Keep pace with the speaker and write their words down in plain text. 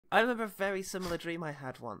I remember a very similar dream I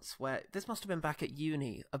had once, where this must have been back at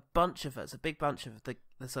uni. A bunch of us, a big bunch of the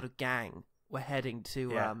sort of gang, were heading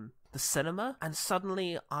to the cinema, and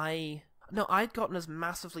suddenly I'd gotten us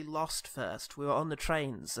massively lost first. We were on the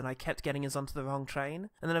trains, and I kept getting us onto the wrong train.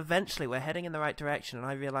 And then eventually we're heading in the right direction, and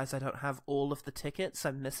I realise I don't have all of the tickets.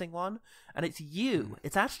 I'm missing one. And it's you.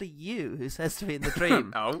 It's actually you who says to me in the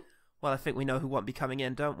dream, Oh. Well, I think we know who won't be coming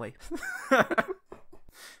in, don't we?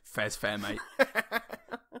 Fair's fair, mate.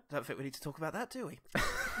 Don't think we need to talk about that, do we?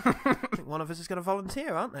 I think one of us is going to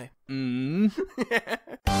volunteer, aren't they?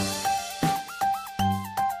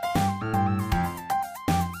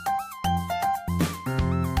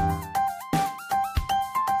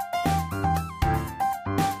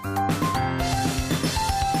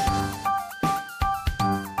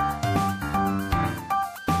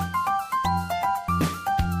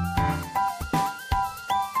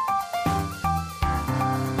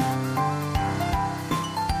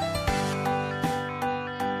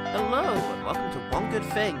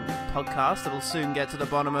 Podcast that'll soon get to the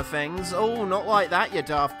bottom of things. Oh, not like that, you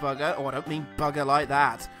daft bugger. Oh, I don't mean bugger like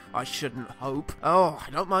that. I shouldn't hope. Oh, I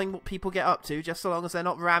don't mind what people get up to, just so long as they're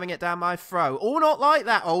not ramming it down my throat. Oh, not like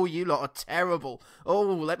that. Oh, you lot are terrible. Oh,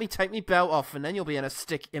 let me take me belt off, and then you'll be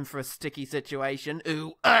in for a sticky situation.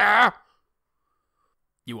 Ooh,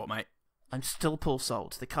 You what, mate? I'm still Paul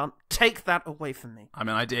Salt. They can't take that away from me. I'm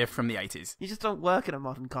an idea from the 80s. You just don't work in a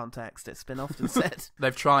modern context, it's been often said.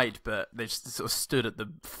 They've tried, but they've just sort of stood at the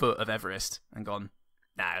foot of Everest and gone,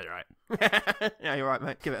 nah, you're right. Yeah, you're right,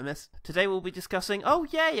 mate. Give it a miss. Today we'll be discussing, oh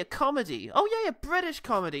yay, a comedy. Oh yay, a British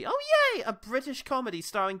comedy. Oh yay, a British comedy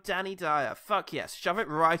starring Danny Dyer. Fuck yes, shove it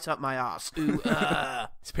right up my arse. Ooh,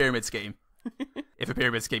 It's a pyramid scheme. If a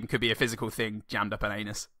pyramid scheme could be a physical thing jammed up an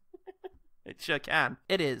anus. It sure can.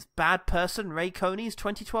 It is Bad Person Ray Cooney's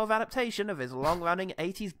 2012 adaptation of his long-running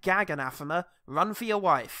 80s gag anathema, Run for Your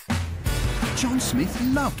Wife. John Smith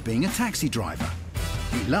loved being a taxi driver.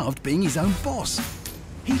 He loved being his own boss.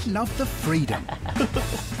 He loved the freedom.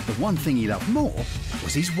 The one thing he loved more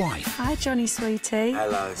was his wife. Hi, Johnny, sweetie.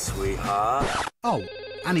 Hello, sweetheart. Oh,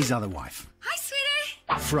 and his other wife. Hi,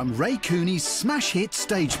 sweetie. From Ray Cooney's smash hit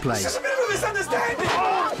stage play There's a bit of a misunderstanding.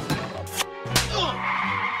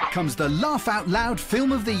 comes the laugh out loud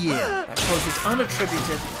film of the year. That quote is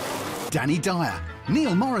unattributed. Danny Dyer,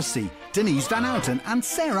 Neil Morrissey, Denise Van Outen and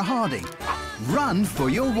Sarah Harding. Run for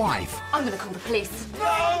Your Wife. I'm going to call the police.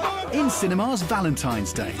 In cinemas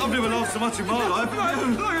Valentine's Day. I've never laughed so much in my life. I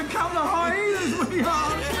can count the hyenas,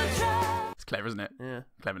 sweetheart. It's clever, isn't it? Yeah.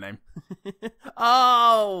 Clever name.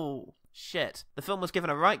 Oh, shit. The film was given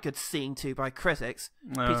a right good seeing to by critics.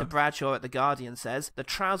 Oh. Peter Bradshaw at The Guardian says, the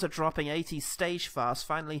trouser-dropping 80s stage farce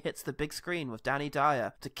finally hits the big screen with Danny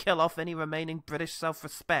Dyer to kill off any remaining British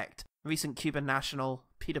self-respect. Recent Cuban national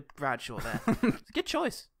Peter Bradshaw there. It's a good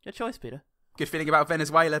choice. Good choice, Peter. Good feeling about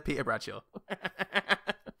Venezuela, Peter Bradshaw.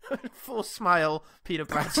 Full smile, Peter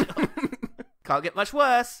Bradshaw. Can't get much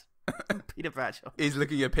worse. Peter Bradshaw. He's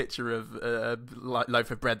looking at a picture of a loaf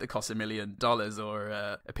of bread that costs $1 million, or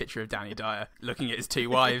a picture of Danny Dyer looking at his two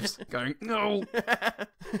wives, going, no.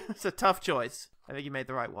 It's a tough choice. I think you made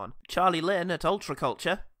the right one. Charlie Lynn at Ultra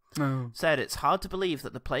Culture said it's hard to believe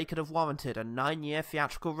that the play could have warranted a 9-year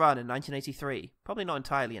theatrical run in 1983. Probably not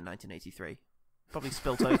entirely in 1983. Probably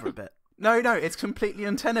spilt over a bit. No, it's completely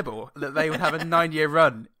untenable that they would have a 9-year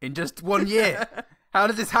run in just 1 year. How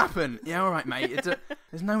did this happen? Yeah, all right, mate.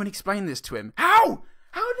 There's no one explaining this to him. How?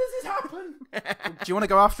 How does this happen? Do you want to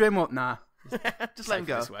go after him or nah? Just let him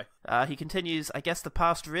go. This way. He continues, I guess the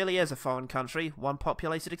past really is a foreign country, one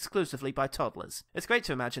populated exclusively by toddlers. It's great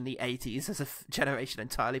to imagine the 80s as a generation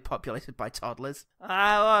entirely populated by toddlers.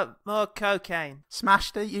 I want more cocaine.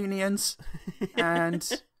 Smash the unions and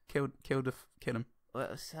kill them.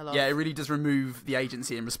 Well, sell off. Yeah, it really does remove the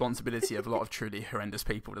agency and responsibility of a lot of truly horrendous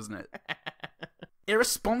people, doesn't it?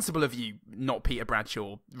 Irresponsible of you, not Peter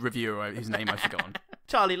Bradshaw, reviewer whose name I've forgotten.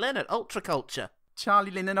 Charlie Lynn at Ultra Culture.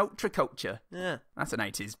 Charlie Lynn and Ultra Culture. Yeah. That's an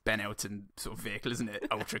 80s Ben Elton sort of vehicle, isn't it?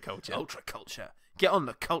 Ultra Culture. Ultra Culture. Get on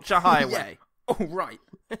the culture highway. Yeah. Oh, right.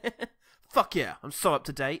 Fuck yeah, I'm so up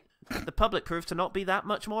to date. The public proved to not be that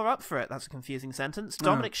much more up for it. That's a confusing sentence.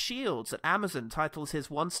 Dominic Shields at Amazon titles his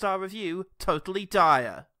 1-star review, Totally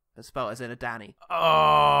Dire. That's spelled as in a Danny.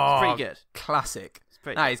 Oh, It's pretty good. Classic.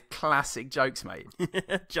 Pretty That is classic jokes, mate.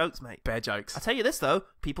 Jokes, mate. Bear jokes. I'll tell you this, though.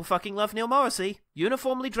 People fucking love Neil Morrissey.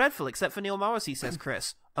 Uniformly dreadful, except for Neil Morrissey, says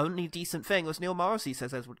Chris. Only decent thing was Neil Morrissey,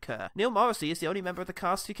 says Edward Kerr. Neil Morrissey is the only member of the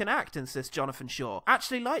cast who can act, insists Jonathan Shaw.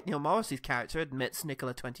 Actually like Neil Morrissey's character, admits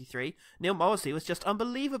Nicola23. Neil Morrissey was just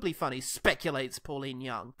unbelievably funny, speculates Pauline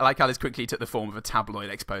Young. I like how this quickly took the form of a tabloid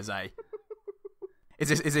expose.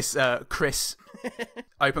 Is this Chris,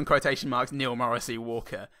 open quotation marks, Neil Morrissey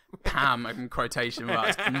Walker, Pam, open quotation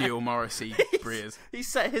marks, Neil Morrissey Breers? He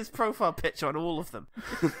set his profile picture on all of them.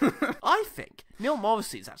 I think Neil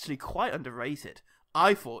Morrissey is actually quite underrated.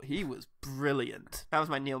 I thought he was brilliant. That was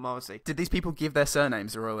my Neil Morrissey. Did these people give their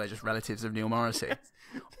surnames, or are they just relatives of Neil Morrissey?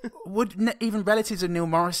 Would even relatives of Neil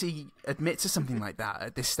Morrissey admit to something like that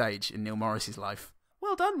at this stage in Neil Morrissey's life?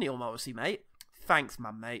 Well done, Neil Morrissey, mate. Thanks,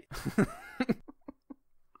 man, mate.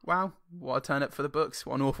 Wow, what a turn up for the books.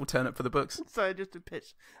 What an awful turn up for the books. So just a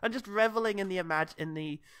pitch. I'm just reveling in the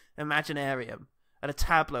Imaginarium at a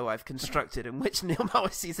tableau I've constructed in which Neil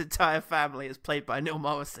Morrissey's entire family is played by Neil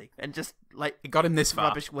Morrissey, and just like it got him this far.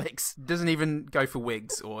 Rubbish wigs. Doesn't even go for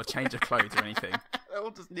wigs or change of clothes or anything. All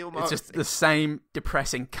just Neil Morrissey. It's just the same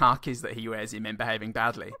depressing khakis that he wears in Men Behaving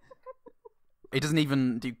Badly. He doesn't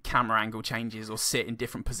even do camera angle changes or sit in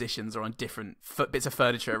different positions or on different bits of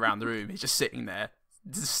furniture around the room. He's just sitting there,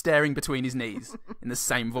 just staring between his knees in the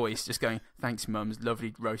same voice, just going, "Thanks, Mums.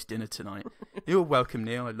 Lovely roast dinner tonight. You're welcome,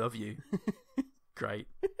 Neil. I love you." Great.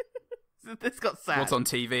 This got sad. What's on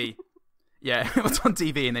TV? Yeah, what's on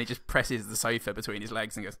TV? And then he just presses the sofa between his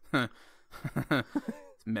legs and goes, "Huh."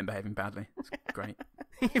 It's Men Behaving Badly. It's great.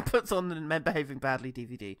 He puts on the Men Behaving Badly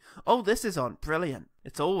DVD. Oh, this is on. Brilliant.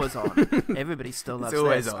 It's always on. Everybody still loves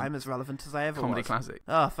always this. on. I'm as relevant as I ever Comedy was. classic.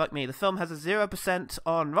 Oh, fuck me. The film has a 0%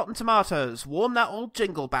 on Rotten Tomatoes. Warm that old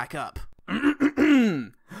jingle back up.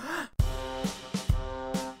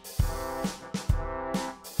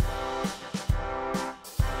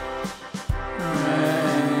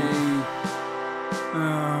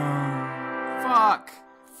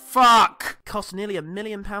 Fuck! Cost nearly £1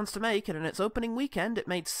 million to make, and in its opening weekend, it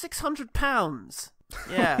made £600.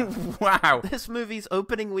 Yeah. Wow. This movie's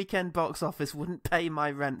opening weekend box office wouldn't pay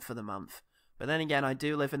my rent for the month. But then again, I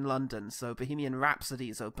do live in London, so Bohemian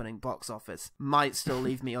Rhapsody's opening box office might still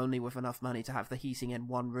leave me only with enough money to have the heating in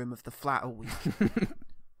one room of the flat a week.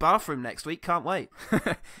 Bathroom next week, can't wait.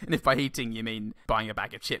 And if by heating you mean buying a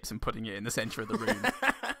bag of chips and putting it in the centre of the room.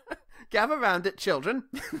 Gather round it, children.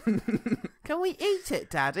 Can we eat it,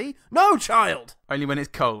 Daddy? No, child! Only when it's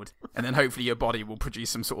cold, and then hopefully your body will produce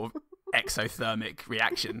some sort of exothermic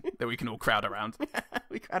reaction that we can all crowd around.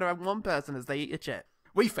 We crowd around one person as they eat a chip.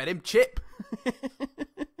 We fed him chip!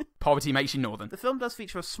 Poverty makes you northern. The film does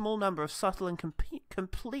feature a small number of subtle and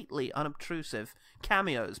completely unobtrusive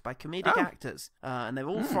cameos by comedic actors, and they're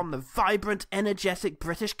all from the vibrant, energetic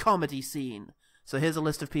British comedy scene. So here's a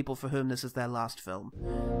list of people for whom this is their last film.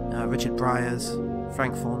 Richard Bryars,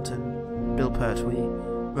 Frank Thornton, Bill Pertwee,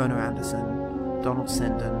 Rona Anderson, Donald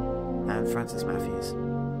Sinden, and Francis Matthews.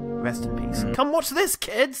 Rest in peace. Come watch this,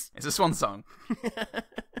 kids! It's a swan song.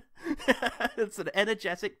 It's an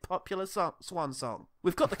energetic, popular swan song.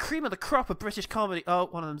 We've got the cream of the crop of British comedy. Oh,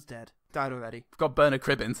 one of them's dead. Died already. We've got Bernard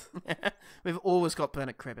Cribbins. We've always got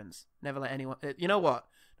Bernard Cribbins. Never let anyone... You know what?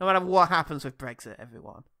 No matter what happens with Brexit,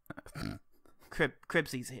 everyone...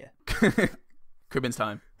 Cribsy's here. Cribbins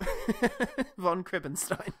time. Von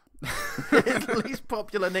Cribbenstein. His least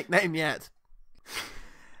popular nickname yet.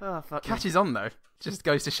 Oh, fuck. Catches on, though. Just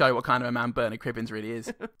goes to show what kind of a man Bernard Cribbins really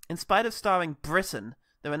is. In spite of starring Britain,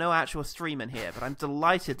 there are no actual streamen here, but I'm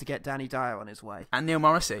delighted to get Danny Dyer on his way. And Neil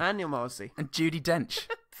Morrissey. And Neil Morrissey. And Judi Dench.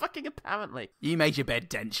 Fucking apparently. You made your bed,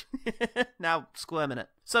 Dench. Now, squirm in it.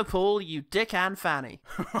 So, Paul, you dick and fanny.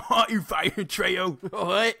 You fucking trio.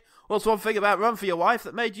 Alright. What's one thing about Run for Your Wife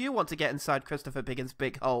that made you want to get inside Christopher Biggin's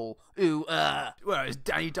big hole? Ooh, Well, it's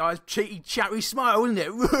Danny Dyer's cheeky, chattery smile, isn't it?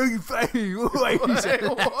 I'm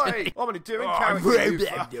only doing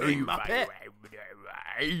character, you muppet.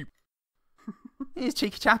 He's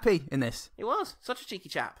cheeky chappy in this. He was. Such a cheeky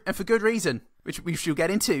chap. And for good reason, which we shall get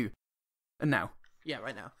into. And now. Yeah,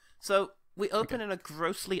 right now. So, we open in a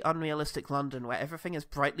grossly unrealistic London where everything is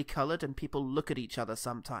brightly coloured and people look at each other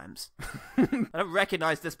sometimes. I don't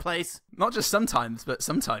recognise this place. Not just sometimes, but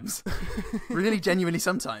sometimes. Really genuinely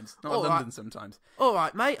sometimes. Not All London right. sometimes.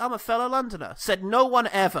 Alright, mate, I'm a fellow Londoner. Said no one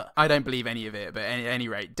ever. I don't believe any of it, but at any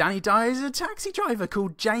rate, Danny Dyer is a taxi driver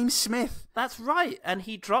called James Smith. That's right, and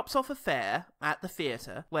he drops off a fare at the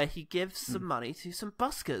theatre where he gives some money to some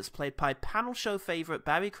buskers played by panel show favourite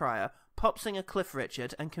Barry Cryer, pop singer Cliff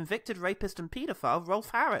Richard, and convicted rapist and paedophile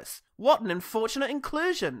Rolf Harris. What an unfortunate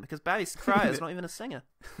inclusion, because Barry Cryer's not even a singer.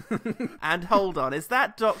 And hold on, is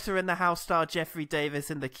that Doctor in the House star Jeffrey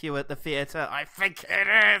Davis in the queue at the theatre? I think it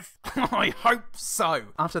is! I hope so.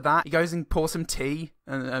 After that, he goes and pours some tea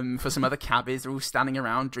for some other cabbies. They're all standing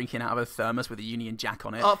around drinking out of a thermos with a Union Jack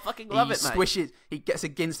on it. Oh, fucking love it, mate. He gets a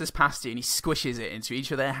Ginster's pasty and he squishes it into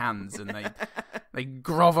each of their hands, and They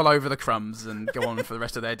grovel over the crumbs and go on for the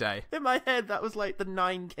rest of their day. In my head, that was like the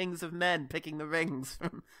 9 kings of men picking the rings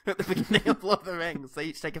from at the beginning of Lord of the Rings. They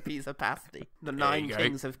each take a piece of pasty. The 9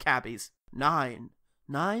 kings of cabbies. 9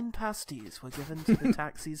 pasties were given to the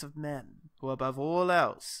taxis of men, who above all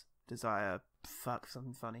else desire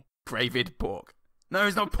something funny. Gravid pork. No,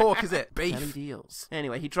 it's not pork, is it? Beef. Jelly deals.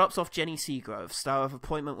 Anyway, he drops off Jenny Seagrove, star of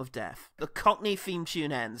Appointment with Death. The Cockney theme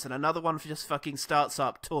tune ends, and another one just fucking starts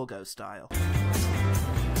up Torgo style.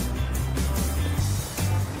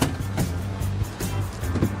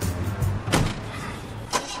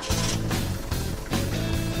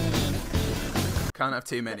 Can't have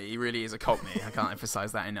too many. He really is a Cockney. I can't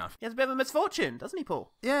emphasise that enough. He has a bit of a misfortune, doesn't he,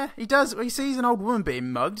 Paul? Yeah, he does. He sees an old woman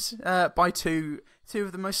being mugged by two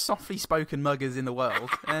of the most softly spoken muggers in the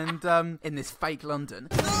world, and in this fake London.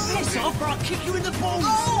 Piss off or I'll kick you in the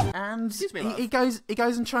balls! And he goes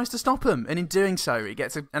and tries to stop him, and in doing so, he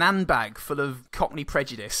gets an handbag full of Cockney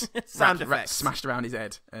prejudice Sound effects smashed around his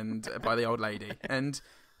head, and by the old lady, and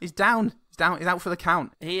he's down. He's out for the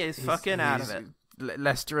count. He's fucking out of it.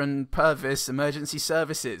 Leicester and Purvis Emergency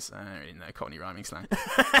Services. I don't really know Cockney rhyming slang.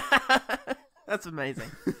 That's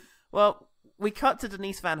amazing. Well, we cut to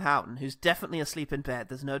Denise Van Houten, who's definitely asleep in bed.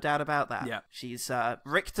 There's no doubt about that. Yeah. She's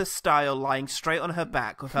Richter-style, lying straight on her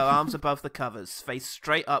back with her arms above the covers, face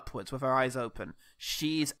straight upwards with her eyes open.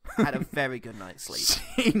 She's had a very good night's sleep.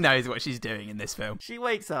 She knows what she's doing in this film. She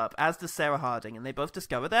wakes up, as does Sarah Harding, and they both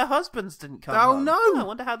discover their husbands didn't come Oh, home. no! I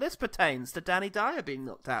wonder how this pertains to Danny Dyer being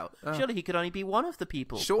knocked out. Surely he could only be one of the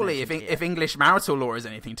people. Surely, if English marital law is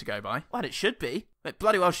anything to go by. Well, it should be. It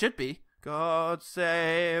bloody well should be. God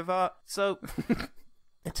save us. So,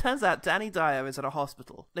 it turns out Danny Dyer is at a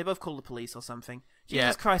hospital. They both call the police or something.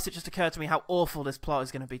 Jesus Christ, it just occurred to me how awful this plot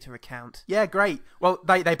is going to be to recount. Yeah, great. Well,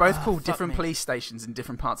 they both call different police stations in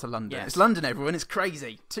different parts of London. Yes. It's London, everyone. It's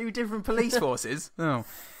crazy. 2 different police forces. Oh.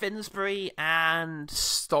 Finsbury and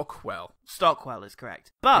Stockwell. Stockwell is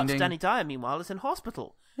correct. But Ding, ding. Danny Dyer, meanwhile, is in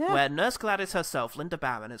hospital. Yeah. Where Nurse Gladys herself, Linda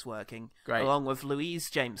Barron, is working, Great. along with Louise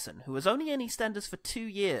Jameson, who was only in EastEnders for 2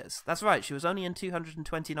 years. That's right, she was only in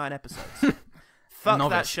 229 episodes. Fuck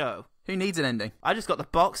Novice. that show. Who needs an ending? I just got the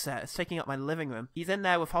box set. It's taking up my living room. He's in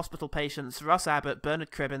there with hospital patients Russ Abbott,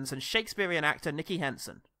 Bernard Cribbins, and Shakespearean actor Nicky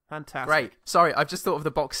Henson. Fantastic. Great. Sorry, I've just thought of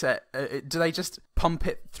the box set. Do they just pump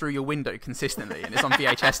it through your window consistently, and it's on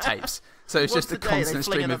VHS tapes? So it's Once just a a day, constant they fling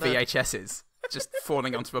stream of another- VHSs just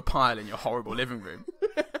falling onto a pile in your horrible living room.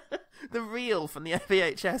 The reel from the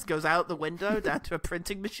VHS goes out the window down to a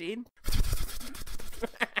printing machine.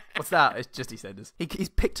 What's that? It's just EastEnders. He's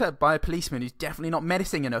picked up by a policeman who's definitely not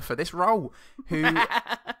menacing enough for this role. Who?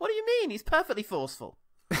 What do you mean? He's perfectly forceful.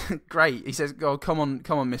 Great. He says, "Oh, come on,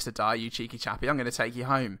 Mr. Dyer, you cheeky chappy. I'm going to take you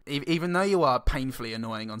home, even though you are painfully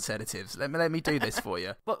annoying on sedatives. Let me do this for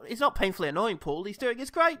you." Well, he's not painfully annoying, Paul. He's doing his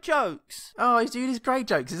great jokes. Oh, he's doing his great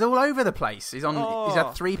jokes. He's all over the place. He's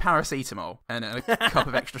had 3 paracetamol and a cup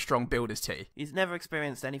of extra strong builder's tea. He's never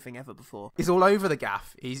experienced anything ever before. He's all over the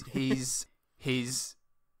gaff. He's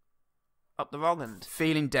Up the wrong end.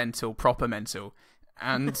 feeling dental, proper mental.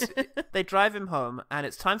 And They drive him home, and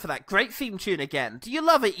it's time for that great theme tune again. Do you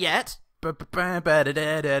love it yet? Run for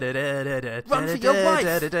your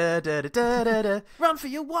wife. Run for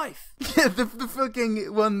your wife. Yeah, the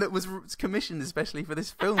fucking one that was commissioned especially for this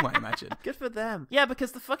film, I imagine. Good for them. Yeah,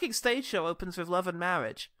 because the fucking stage show opens with Love and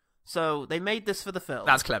Marriage. So they made this for the film.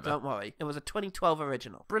 That's clever. Don't worry. It was a 2012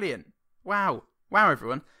 original. Brilliant. Wow,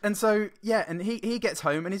 everyone. And so, yeah, and he gets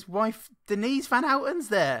home and his wife, Denise Van Houten's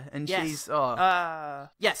there. And Yes. she's,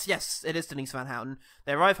 Yes, it is Denise Van Houten.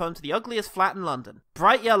 They arrive home to the ugliest flat in London.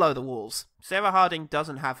 Bright yellow, the walls. Sarah Harding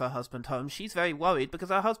doesn't have her husband home. She's very worried because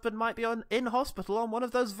her husband might be in hospital on one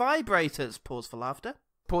of those vibrators. Pause for laughter.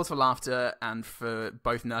 Pause for laughter and for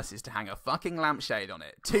both nurses to hang a fucking lampshade on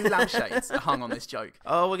it. 2 lampshades are hung on this joke.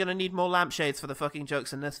 Oh, we're going to need more lampshades for the fucking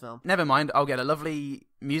jokes in this film. Never mind, I'll get a lovely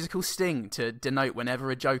musical sting to denote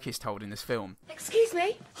whenever a joke is told in this film. Excuse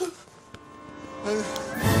me?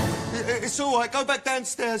 It's all right. Go back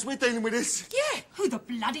downstairs. We're dealing with this. Yeah, who the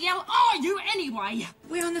bloody hell are you anyway?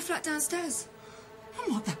 We're on the flat downstairs.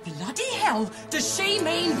 And what the bloody hell does she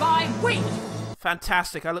mean by we?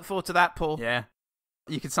 Fantastic. I look forward to that, Paul. Yeah.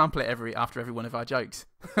 You could sample it after every one of our jokes.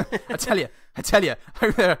 I tell you.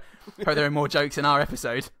 Hope there are more jokes in our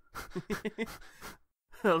episode.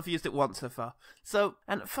 I've used it once so far. So,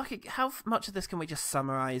 and fucking, how much of this can we just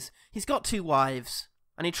summarise? He's got 2 wives.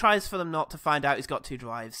 And he tries for them not to find out he's got 2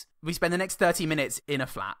 drives. We spend the next 30 minutes in a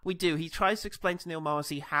flat. We do. He tries to explain to Neil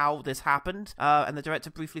Morrissey how this happened, and the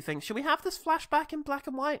director briefly thinks, should we have this flashback in black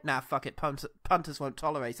and white? Nah, fuck it. Punters won't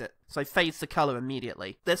tolerate it. So he fades the colour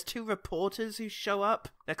immediately. There's 2 reporters who show up.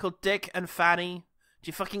 They're called Dick and Fanny. Do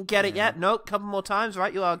you fucking get it yet? Nope. Couple more times.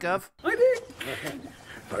 Right you are, Gov. Hi, Dick.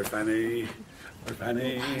 Hi, Fanny. Hi,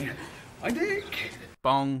 Fanny. Hi, Dick.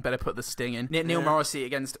 Bong, better put the sting in. Neil Morrissey,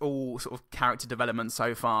 against all sort of character development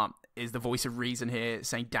so far, is the voice of reason here,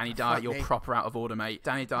 saying, Danny Dyer, you're proper out of order, mate.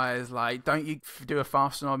 Danny Dyer's like, don't you do a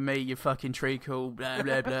fast one on me, you fucking treacle, blah,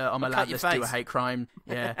 blah, blah. I'm a lad, let's do a hate crime.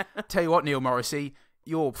 Yeah. Tell you what, Neil Morrissey,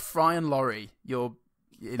 you're frying lorry. You're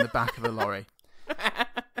in the back of a lorry.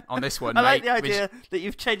 On this one, I like the idea that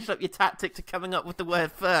you've changed up your tactic to coming up with the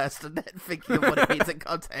word first and then thinking of what it means in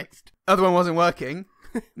context. Other one wasn't working.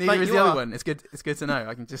 Neither is the other are. one. It's good to know.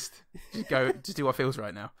 I can just do what feels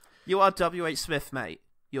right now. You are W.H. Smith, mate.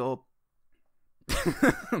 You're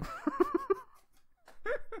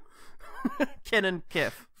kin and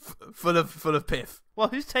kith. Full of pith. Well,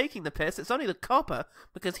 who's taking the piss? It's only the copper,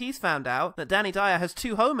 because he's found out that Danny Dyer has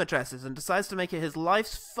 2 home addresses and decides to make it his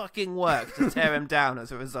life's fucking work to tear him down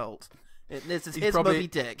as a result. This is his Moby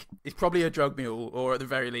Dick. He's probably a drug mule, or at the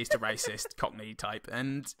very least a racist Cockney type,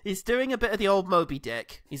 and he's doing a bit of the old Moby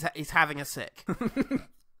Dick. He's having a sick.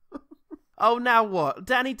 Oh, now what?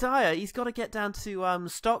 Danny Dyer, he's got to get down to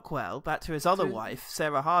Stockwell, back to his other wife,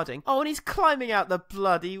 Sarah Harding. Oh, and he's climbing out the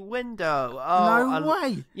bloody window. Oh, no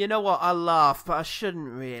way. You know what? I laugh, but I shouldn't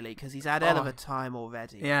really, because he's had hell of a time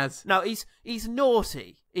already. Yes. No, he's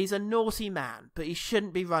naughty. He's a naughty man, but he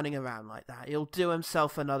shouldn't be running around like that. He'll do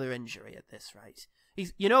himself another injury at this rate.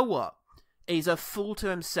 You know what? He's a fool to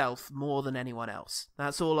himself more than anyone else.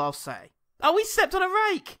 That's all I'll say. Oh, he stepped on a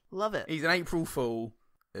rake. Love it. He's an April Fool.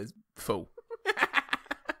 Fool.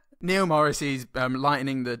 Neil Morrissey's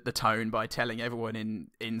lightening the tone by telling everyone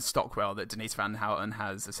in Stockwell that Denise Van Houten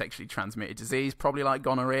has a sexually transmitted disease, probably like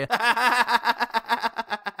gonorrhea.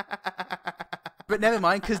 But never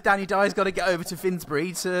mind, because Danny Dyer's got to get over to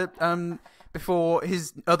Finsbury to before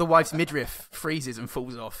his other wife's midriff freezes and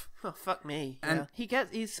falls off. Oh, fuck me. And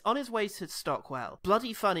he's on his way to Stockwell.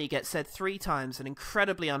 Bloody funny gets said 3 times in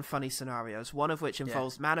incredibly unfunny scenarios, one of which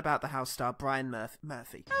involves Man About the House star Brian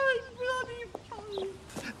Murphy.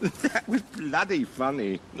 That was bloody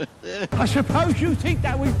funny. I suppose you think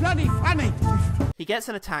that was bloody funny. He gets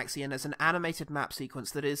in a taxi and there's an animated map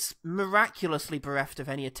sequence that is miraculously bereft of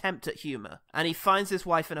any attempt at humour. And he finds his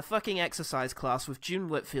wife in a fucking exercise class with June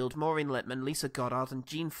Whitfield, Maureen Lipman, Lisa Goddard and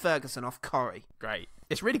Jean Ferguson off Corrie. Great.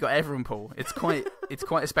 It's really got everyone, Paul. It's quite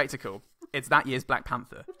a spectacle. It's that year's Black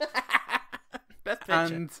Panther. Best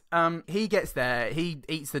picture. And he gets there, he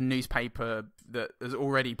eats the newspaper that has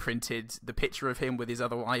already printed the picture of him with his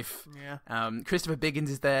other wife. Yeah. Christopher Biggins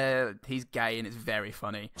is there, he's gay and it's very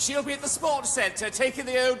funny. She'll be at the sports centre, taking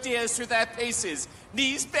the old dears through their paces.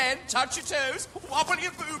 Knees bent, touch your toes, wobble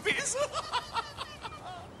your boobies.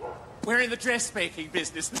 We're in the dressmaking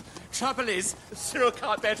business. Trouble is, Cyril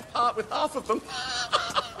can't bear to part with half of them.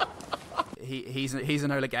 He's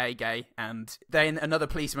an Ola gay, and then another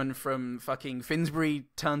policeman from fucking Finsbury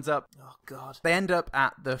turns up. Oh, God. They end up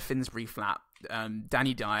at the Finsbury flat.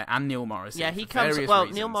 Danny Dyer and Neil Morrissey. Yeah, he comes. Well,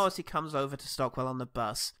 reasons. Neil Morrissey comes over to Stockwell on the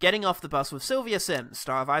bus, getting off the bus with Sylvia Sims,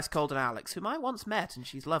 star of Ice Cold and Alex, whom I once met, and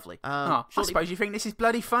she's lovely. I suppose you think this is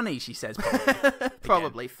bloody funny, she says.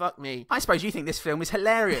 Probably. Fuck me. I suppose you think this film is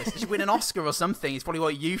hilarious. It should win an Oscar or something. It's probably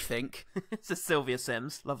what you think. It's a Sylvia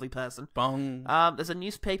Sims, lovely person. Bong. There's a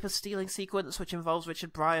newspaper stealing sequence which involves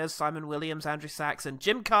Richard Bryars, Simon Williams, Andrew Sachs, and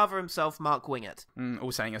Jim Carver himself, Mark Wingett.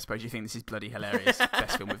 All saying, I suppose you think this is bloody hilarious.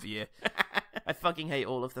 Best film of the year. I fucking hate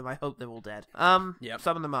all of them. I hope they're all dead. Yep.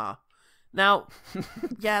 Some of them are. Now,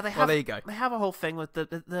 yeah, they have. Well, there you go. They have a whole thing with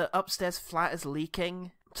the upstairs flat is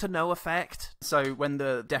leaking to no effect. So when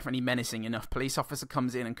the definitely menacing enough police officer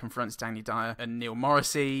comes in and confronts Danny Dyer and Neil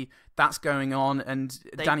Morrissey, that's going on, and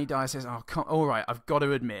Danny Dyer says, "Oh, all right, I've got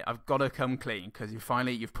to admit, I've got to come clean because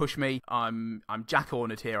you've pushed me. I'm Jack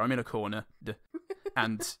Hornered here. I'm in a corner,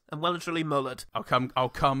 and I'm well and truly mullered. I'll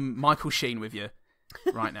come Michael Sheen with you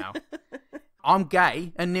right now." I'm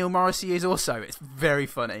gay, and Neil Morrissey is also. It's very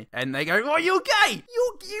funny. And they go, "Oh, you're gay!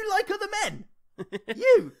 You like other men!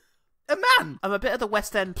 You! A man!" I'm a bit of the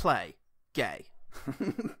West End play. Gay.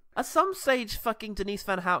 At some stage, fucking Denise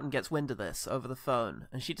Van Houten gets wind of this over the phone,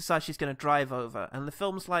 and she decides she's going to drive over, and the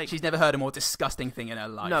film's like... She's never heard a more disgusting thing in her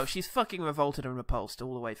life. No, she's fucking revolted and repulsed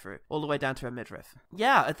all the way through. All the way down to her midriff.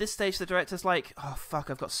 Yeah, at this stage, the director's like, "Oh,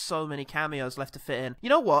 fuck, I've got so many cameos left to fit in. You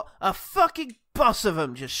know what? A fucking bus of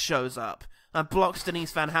them just shows up and blocks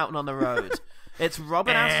Denise Van Houten on the road. It's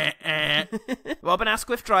Robin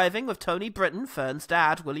Asquith driving with Tony Britton, Fern's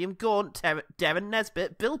dad, William Gaunt, Darren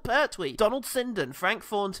Nesbitt, Bill Pertwee, Donald Sinden, Frank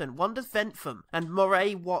Thornton, Wanda Fentham, and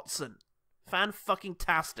Murray Watson.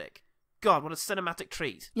 Fan-fucking-tastic. God, what a cinematic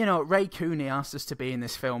treat. You know, Ray Cooney asked us to be in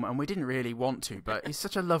this film, and we didn't really want to, but he's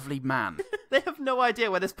such a lovely man. They have no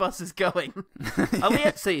idea where this bus is going. Are we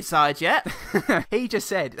at Seaside yet? He just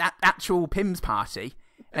said, that actual Pim's party,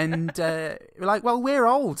 and we're like, well, we're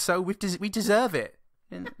old, so we deserve it.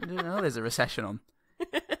 And, there's a recession on.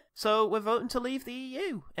 So we're voting to leave the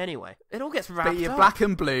EU. Anyway, it all gets wrapped up. But you're black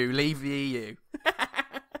and blue, leave the EU.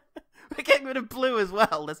 We're getting rid of blue as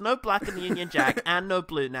well. There's no black in the Union Jack and no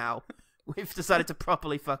blue now. We've decided to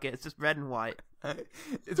properly fuck it. It's just red and white.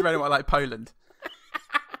 It's red and white like Poland.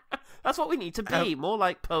 That's what we need to be. More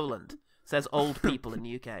like Poland, says old people in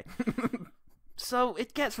the UK. So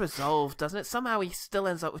it gets resolved, doesn't it? Somehow he still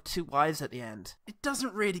ends up with 2 wives at the end. It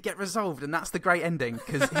doesn't really get resolved, and that's the great ending,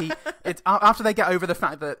 because it's after they get over the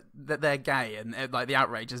fact that they're gay and like the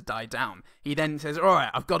outrage has died down, he then says, all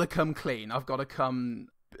right, I've got to come clean. I've got to come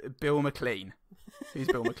Bill McLean. Who's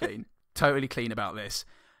Bill McLean? Totally clean about this.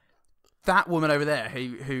 That woman over there,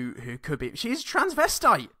 who could be, she's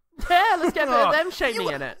transvestite. Yeah, let's get them shaming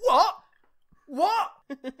in it. What?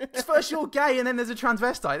 It's first you're gay and then there's a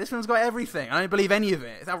transvestite. This film's got everything. I don't believe any of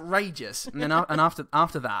it. It's outrageous. And then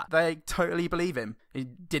after that, they totally believe him. He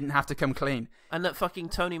didn't have to come clean. And that fucking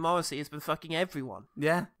Tony Morrissey has been fucking everyone.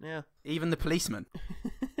 Yeah. Yeah. Even the policeman.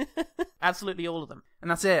 Absolutely all of them.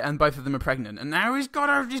 And that's it. And both of them are pregnant. And now he's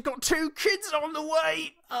got 2 kids on the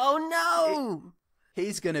way. Oh no!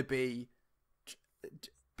 He's gonna be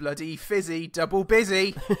bloody fizzy, double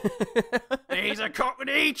busy. He's a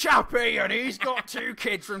Cockney chappie, and he's got 2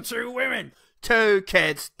 kids from 2 women. 2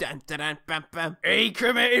 kids. Dun, dun, dun, bam, bam. He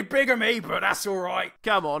committed bigamy, but that's all right.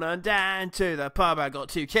 Come on and down to the pub. I got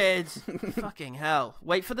 2 kids. Fucking hell.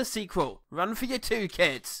 Wait for the sequel. Run for your 2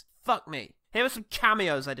 kids. Fuck me. Here are some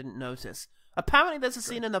cameos I didn't notice. Apparently there's a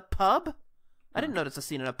scene in a pub. I didn't notice a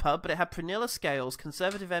scene in a pub, but it had Pernilla Scales,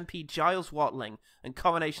 Conservative MP Giles Watling, and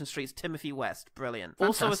Coronation Street's Timothy West. Brilliant.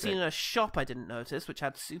 Fantastic. Also a scene in a shop I didn't notice, which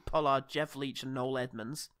had Sue Pollard, Jeff Leach, and Noel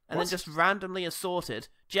Edmonds. And then just randomly assorted,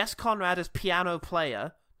 Jess Conrad as piano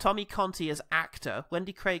player, Tommy Conti as actor,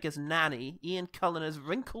 Wendy Craig as nanny, Ian Cullen as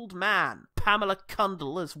wrinkled man, Pamela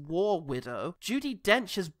Cundall as war widow, Judi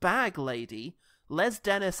Dench as bag lady, Les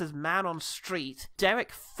Dennis as man on street,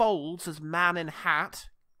 Derek Folds as man in hat,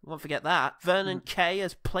 won't forget that, Vernon Kay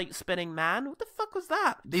as plate spinning man. What the fuck was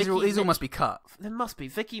that? These all must be cut. There must be.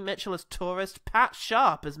 Vicky Mitchell as tourist, Pat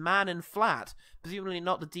Sharp as man in flat, presumably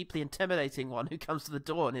not the deeply intimidating one who comes to the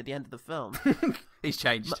door near the end of the film. He's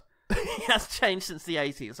changed. He has changed since the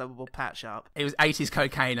 80s, lovable Pat Sharp. It was 80s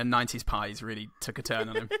cocaine and 90s pies really took a turn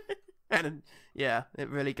on him. And yeah, it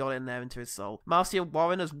really got in there into his soul. Marcia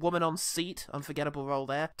Warren as woman on seat, unforgettable role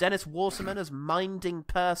there. Dennis Waterman as minding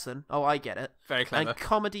person. Oh, I get it. Very clever. And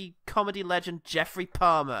comedy legend Jeffrey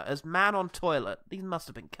Palmer as man on toilet. These must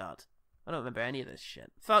have been cut. I don't remember any of this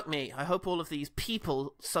shit. Fuck me. I hope all of these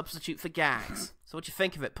people substitute for gags. So what do you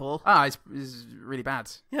think of it, Paul? It's really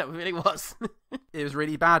bad. Yeah, it really was. It was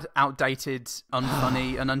really bad, outdated,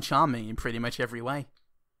 unfunny, and uncharming in pretty much every way.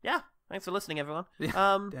 Yeah. Thanks for listening, everyone.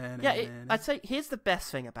 Yeah. I'd say here's the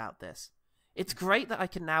best thing about this. It's great that I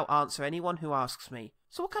can now answer anyone who asks me,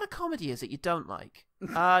 so what kind of comedy is it you don't like?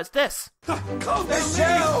 It's this. Calm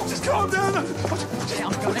down, just calm down. I'm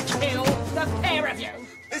gonna kill the pair of you.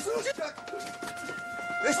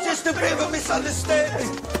 It's just a bit of a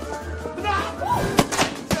misunderstanding.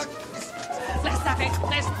 Let's have it.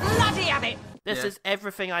 Let's bloody have it. This is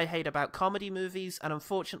everything I hate about comedy movies, and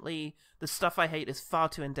unfortunately, the stuff I hate is far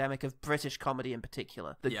too endemic of British comedy in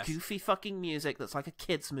particular. The goofy fucking music that's like a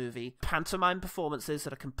kid's movie, pantomime performances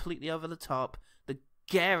that are completely over the top, the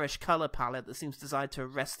garish colour palette that seems designed to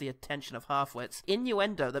arrest the attention of half-wits,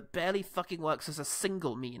 innuendo that barely fucking works as a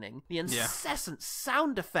single meaning, the incessant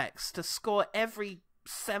sound effects to score every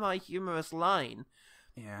semi-humorous line.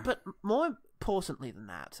 Yeah. But more importantly than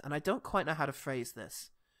that, and I don't quite know how to phrase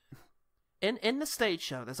this, In the stage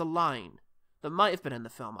show, there's a line that might have been in the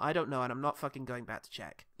film. I don't know, and I'm not fucking going back to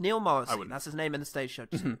check. Neil Morrissey, that's his name in the stage show,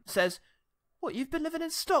 just says, "What, you've been living in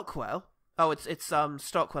Stockwell?" Oh, it's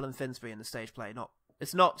Stockwell and Finsbury in the stage play.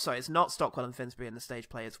 It's not Stockwell and Finsbury in the stage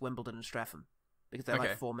play. It's Wimbledon and Streatham, because they're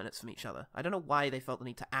like 4 minutes from each other. I don't know why they felt the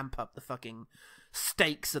need to amp up the fucking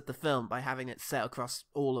stakes of the film by having it set across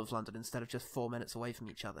all of London instead of just 4 minutes away from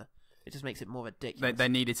each other. It just makes it more ridiculous. They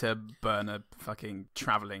needed to burn a fucking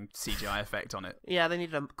travelling CGI effect on it. Yeah, they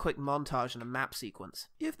needed a quick montage and a map sequence.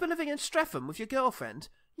 You've been living in Streatham with your girlfriend?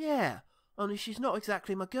 Yeah, only she's not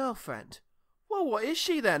exactly my girlfriend. Oh, what is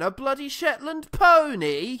she then? A bloody Shetland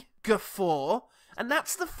pony? Guffaw. And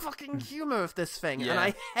that's the fucking humour of this thing, and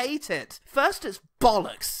I hate it. First, it's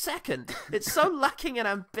bollocks. Second, it's so lacking in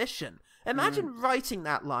ambition. Imagine writing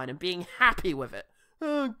that line and being happy with it.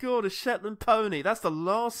 Oh god, a Shetland pony. That's the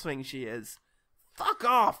last thing she is. Fuck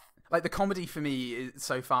off. Like, the comedy for me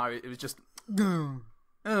so far, it was just... What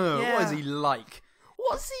is he like?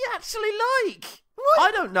 What's he actually like? What?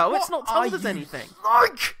 I don't know. It's not told us anything.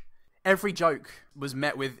 Like? Every joke was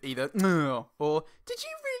met with either or, did you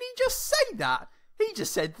really just say that? He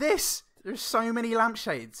just said this. There's so many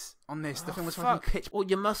lampshades on this. The film was fucking pitch. Well,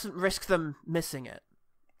 you mustn't risk them missing it.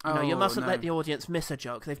 You mustn't let the audience miss a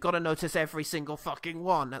joke. They've got to notice every single fucking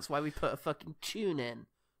one. That's why we put a fucking tune in,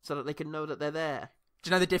 so that they can know that they're there. Do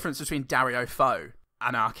you know the difference between Dario Fo,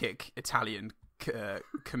 anarchic Italian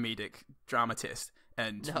comedic dramatist,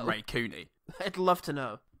 and Ray Cooney? I'd love to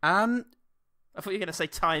know. I thought you were going to say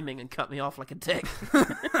timing and cut me off like a dick.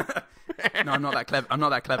 No, I'm not that clever. I'm not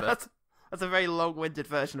that clever. That's a very long-winded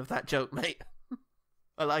version of that joke, mate.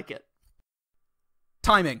 I like it.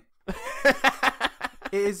 Timing.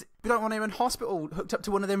 Is we don't want him in hospital hooked up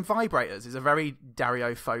to one of them vibrators is a very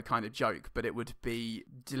Dario Fo kind of joke, but it would be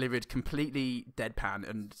delivered completely deadpan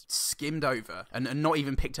and skimmed over and not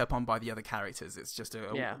even picked up on by the other characters. It's just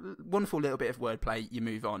a wonderful little bit of wordplay. You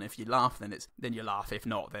move on. If you laugh, then you laugh. If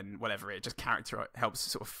not, then whatever. It just helps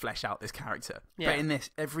sort of flesh out this character. Yeah. But in this,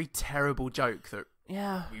 every terrible joke that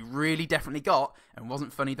we really definitely got and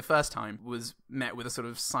wasn't funny the first time was met with a sort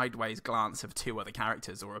of sideways glance of two other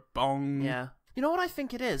characters or a bong. Yeah. You know what I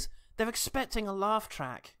think it is? They're expecting a laugh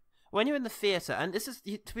track. When you're in the theatre, and this is,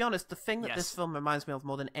 to be honest, the thing that this film reminds me of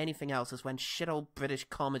more than anything else is when shit old British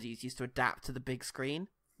comedies used to adapt to the big screen.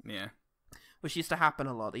 Yeah. Which used to happen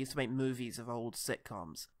a lot. They used to make movies of old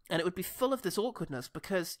sitcoms. And it would be full of this awkwardness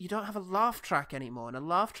because you don't have a laugh track anymore. And a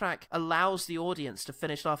laugh track allows the audience to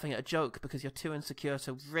finish laughing at a joke because you're too insecure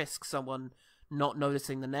to risk someone not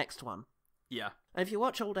noticing the next one. Yeah. And if you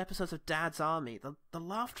watch old episodes of Dad's Army, the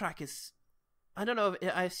laugh track is... I don't know,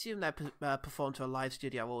 I assume they're performed to a live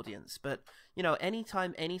studio audience, but, you know,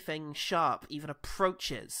 anytime anything sharp even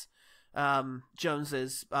approaches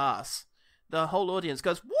Jones's ass, the whole audience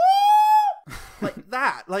goes, woo! Like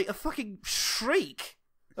that, like a fucking shriek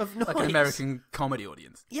of noise. Like an American comedy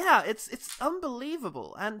audience. Yeah, it's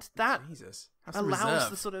unbelievable, and that allows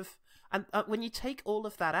the sort of... And when you take all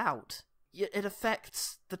of that out, it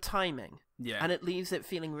affects the timing. Yeah. And it leaves it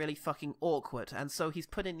feeling really fucking awkward. And so he's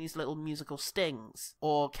put in these little musical stings.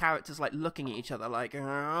 Or characters like looking at each other like, what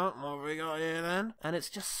have we got here then? And it's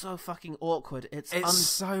just so fucking awkward.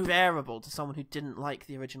 It's unbearable to someone who didn't like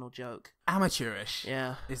the original joke. Amateurish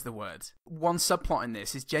is the word. One subplot in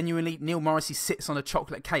this is genuinely Neil Morrissey sits on a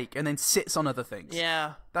chocolate cake and then sits on other things.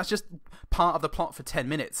 Yeah. That's just part of the plot for 10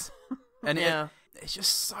 minutes. And it's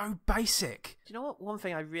just so basic. Do you know what? One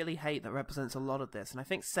thing I really hate that represents a lot of this, and I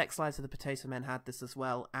think Sex Lives of the Potato Men had this as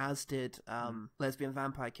well, as did Lesbian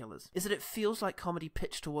Vampire Killers, is that it feels like comedy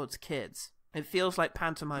pitched towards kids. It feels like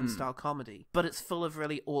pantomime-style comedy, but it's full of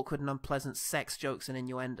really awkward and unpleasant sex jokes and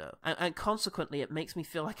innuendo. And consequently, it makes me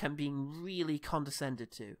feel like I'm being really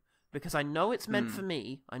condescended to. Because I know it's meant for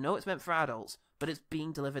me, I know it's meant for adults, but it's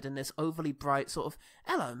being delivered in this overly bright sort of,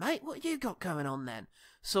 hello mate, what you got going on then?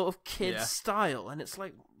 Sort of kids style. And it's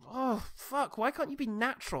like, oh fuck, why can't you be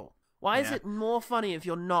natural? Why is it more funny if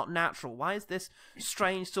you're not natural? Why is this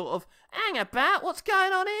strange sort of, hang about, what's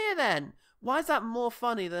going on here then? Why is that more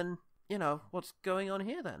funny than, you know, what's going on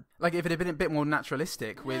here then? Like if it had been a bit more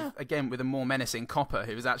naturalistic with a more menacing copper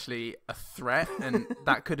who was actually a threat, and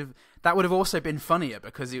that would have also been funnier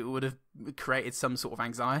because it would have created some sort of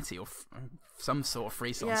anxiety or some sort of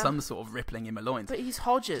frisson, some sort of rippling in my loins. But he's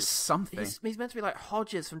Hodges. Just something. He's meant to be like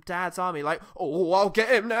Hodges from Dad's Army, like, oh, I'll get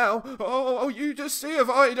him now. Oh, you just see if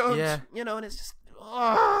I don't. Yeah. You know, and it's just,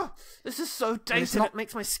 oh, this is so dated, it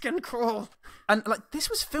makes my skin crawl. And like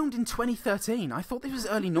this was filmed in 2013. I thought this was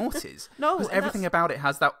early noughties. No, because everything about it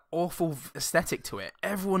has that awful aesthetic to it.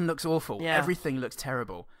 Everyone looks awful. Yeah. Everything looks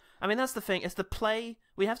terrible. I mean, that's the thing. It's the play.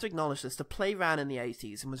 We have to acknowledge this. The play ran in the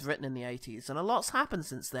 80s and was written in the 80s, and a lot's happened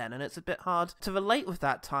since then, and it's a bit hard to relate with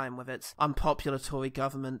that time with its unpopular Tory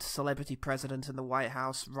government, celebrity president in the White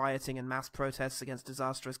House, rioting and mass protests against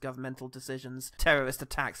disastrous governmental decisions, terrorist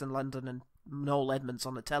attacks in London, and Noel Edmonds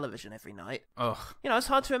on the television every night. Ugh. You know, it's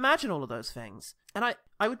hard to imagine all of those things. And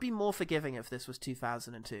I would be more forgiving if this was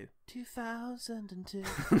 2002. 2002.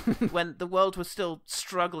 When the world was still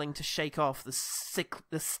struggling to shake off the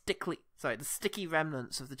sticky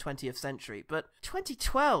remnants of the 20th century. But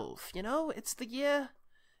 2012, you know, it's the year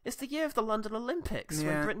It's the year of the London Olympics,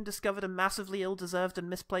 when Britain discovered a massively ill-deserved and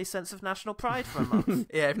misplaced sense of national pride for a month.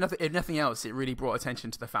 Yeah, if nothing else, it really brought attention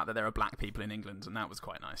to the fact that there are black people in England, and that was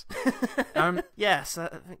quite nice. Yes, I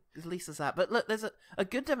think at least there's that. But look, there's a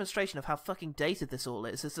good demonstration of how fucking dated this all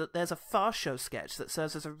is that there's a Far Show sketch that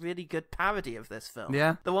serves as a really good parody of this film.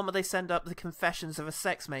 Yeah. The one where they send up the Confessions of a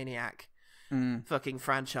Sex Maniac fucking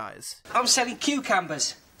franchise. I'm selling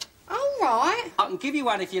cucumbers. All right. I can give you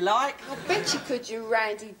one if you like. I bet you could, you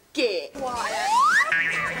randy git. It's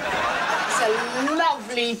a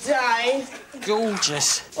lovely day.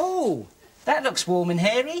 Gorgeous. Oh, that looks warm and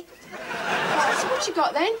hairy. Right, so what you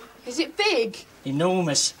got then? Is it big?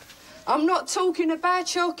 Enormous. I'm not talking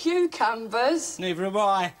about your cucumbers. Neither am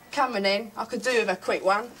I. Coming in. I could do with a quick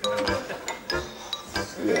one.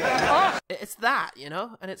 It's that, you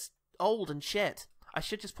know, and it's old and shit. I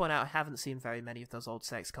should just point out I haven't seen very many of those old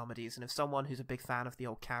sex comedies, and if someone who's a big fan of the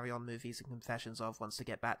old Carry On movies and Confessions of wants to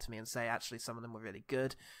get back to me and say actually some of them were really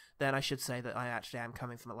good, then I should say that I actually am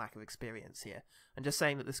coming from a lack of experience here, and just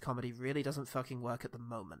saying that this comedy really doesn't fucking work at the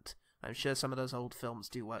moment. I'm sure some of those old films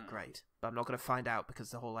do work great, but I'm not going to find out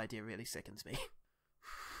because the whole idea really sickens me.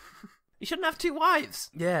 You shouldn't have two wives!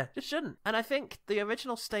 Yeah. Just shouldn't. And I think the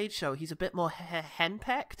original stage show, he's a bit more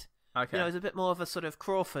henpecked. Okay. You know, he's a bit more of a sort of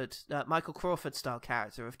Michael Crawford style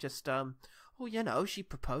character of just, well, you know, she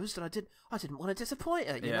proposed and I didn't want to disappoint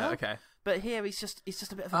her, you know? Yeah, okay. But here he's just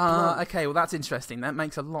a bit of a bloke. Okay, well that's interesting. That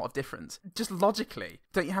makes a lot of difference. Just logically,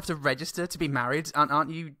 don't you have to register to be married?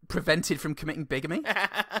 Aren't you prevented from committing bigamy?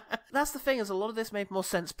 That's the thing, is a lot of this made more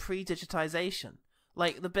sense pre-digitization.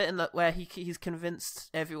 Like the bit in that where he's convinced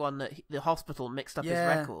everyone that the hospital mixed up his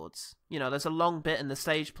records. You know, there's a long bit in the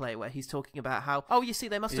stage play where he's talking about how, oh, you see,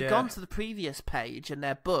 they must have gone to the previous page in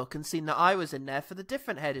their book and seen that I was in there for the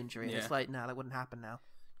different head injury. And it's like, no, that wouldn't happen now.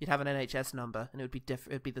 You'd have an NHS number and it would be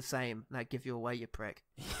different. It'd be the same, and I'd give you away, you prick.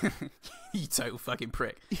 You total fucking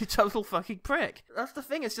prick. You total fucking prick. That's the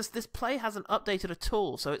thing. It's just this play hasn't updated at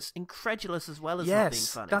all, so it's incredulous as well as not being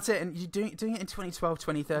funny. That's it. And you're doing it in 2012,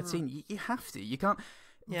 2013. You have to. You can't.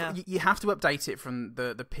 Yeah. You have to update it from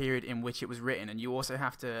the period in which it was written, and you also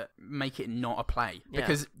have to make it not a play,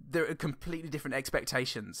 because there are completely different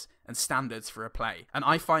expectations and standards for a play. And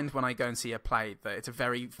I find when I go and see a play that it's a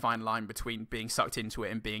very fine line between being sucked into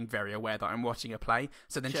it and being very aware that I'm watching a play.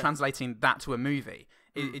 So then translating that to a movie,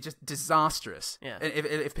 it's just disastrous. Yeah.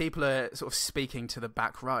 If people are sort of speaking to the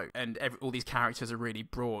back row and all these characters are really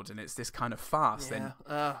broad and it's this kind of farce, then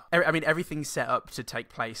I mean, everything's set up to take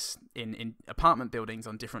place in apartment buildings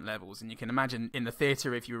on different levels. And you can imagine in the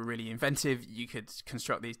theatre, if you were really inventive, you could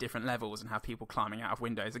construct these different levels and have people climbing out of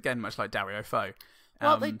windows, again, much like Dario Fo.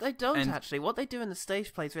 Well, they don't actually. What they do in the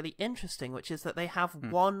stage play is really interesting, which is that they have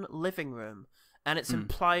one living room, and it's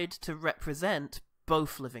implied to represent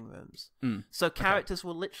both living rooms. So characters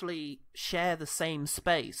will literally share the same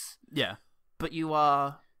space. Yeah. But you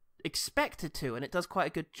are expected to, and it does quite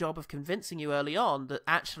a good job of convincing you early on that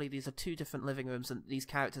actually these are two different living rooms and these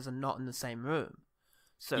characters are not in the same room.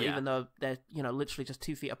 So even though they're, you know, literally just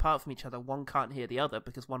 2 feet apart from each other, one can't hear the other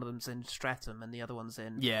because one of them's in Streatham and the other one's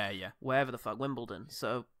in wherever the fuck, Wimbledon.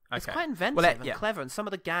 So it's quite inventive and clever, and some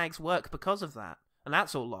of the gags work because of that. And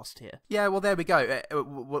that's all lost here. Yeah, well, there we go.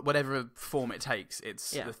 Whatever form it takes,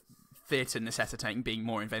 it's the theatre necessitating being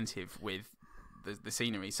more inventive with the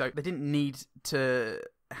scenery. So they didn't need to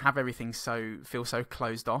have everything feel so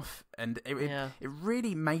closed off, and it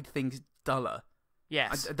really made things duller.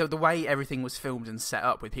 Yes. The way everything was filmed and set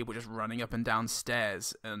up with people just running up and down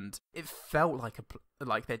stairs, and it felt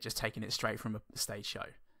like they're just taking it straight from a stage show.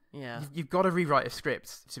 Yeah. You've got to rewrite a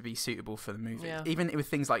script to be suitable for the movie. Yeah. Even with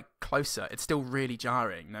things like Closer, it's still really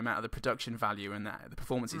jarring, no matter the production value and the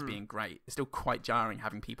performances being great. It's still quite jarring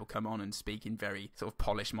having people come on and speak in very sort of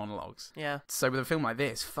polished monologues. Yeah. So with a film like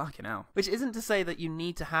this, fucking hell. Which isn't to say that you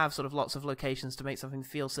need to have sort of lots of locations to make something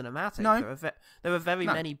feel cinematic. No. There are very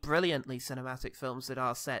many brilliantly cinematic films that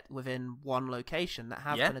are set within one location that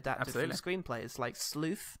have been adapted from screenplays, like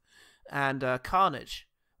Sleuth and Carnage.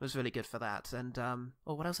 Was really good for that. And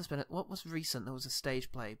what else has been? What was recent? There was a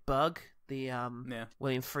stage play, Bug, the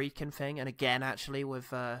William Friedkin thing, and again actually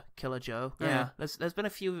with Killer Joe. Yeah, there's been a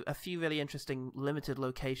few really interesting limited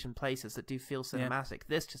location places that do feel cinematic.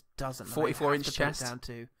 This just doesn't. 44-inch chest. Down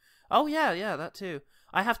to. Oh yeah, that too.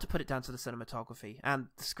 I have to put it down to the cinematography and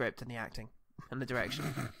the script and the acting and the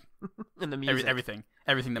direction and the music. Everything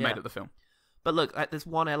that made up the film. But look, there's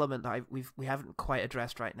one element that we haven't quite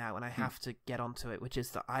addressed right now, and I have to get onto it, which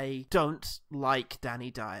is that I don't like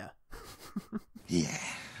Danny Dyer. Yeah.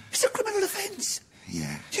 It's a criminal offence.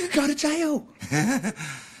 Yeah. You could go to jail.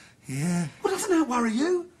 Yeah. Well, doesn't that worry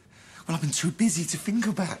you? Well, I've been too busy to think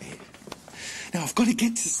about it. Now I've got to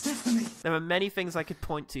get to Stephanie. There are many things I could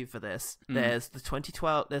point to for this. There's the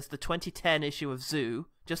 2010 issue of Zoo,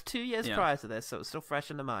 just 2 years prior to this, so it's still fresh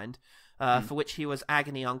in the mind, for which he was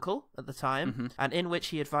agony uncle at the time, and in which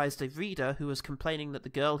he advised a reader who was complaining that the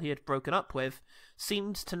girl he had broken up with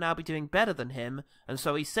seemed to now be doing better than him, and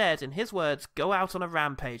so he said, in his words, go out on a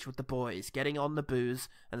rampage with the boys, getting on the booze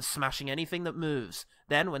and smashing anything that moves.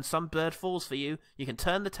 Then, when some bird falls for you, you can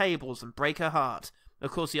turn the tables and break her heart.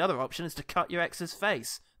 Of course, the other option is to cut your ex's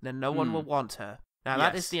face, then no one will want her. Now,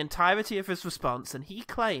 that is the entirety of his response, and he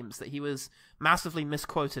claims that he was massively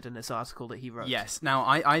misquoted in this article that he wrote. Yes. Now,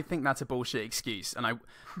 I think that's a bullshit excuse, and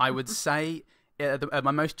I would say, at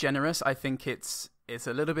my most generous, I think it's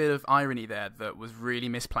a little bit of irony there that was really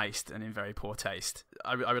misplaced and in very poor taste.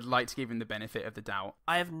 I would like to give him the benefit of the doubt.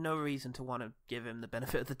 I have no reason to want to give him the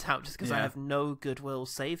benefit of the doubt, just because I have no goodwill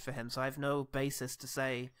saved for him, so I have no basis to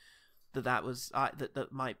say that was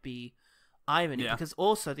that might be irony, because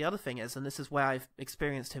also the other thing is, and this is where I've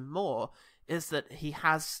experienced him more, is that he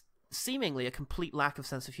has seemingly a complete lack of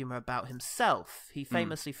sense of humor about himself. He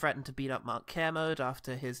famously threatened to beat up Mark Kermode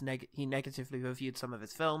after he negatively reviewed some of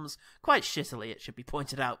his films, quite shittily, it should be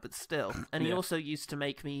pointed out, but still. And he also used to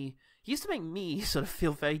make me sort of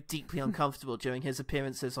feel very deeply uncomfortable during his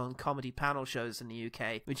appearances on comedy panel shows in the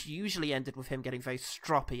UK, which usually ended with him getting very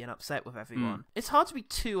stroppy and upset with everyone. It's hard to be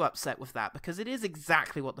too upset with that, because it is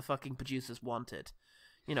exactly what the fucking producers wanted.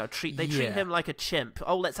 You know, they treat him like a chimp.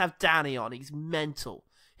 Oh, let's have Danny on, he's mental.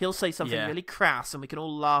 He'll say something really crass and we can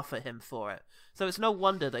all laugh at him for it. So it's no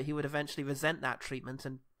wonder that he would eventually resent that treatment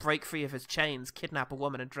and break free of his chains, kidnap a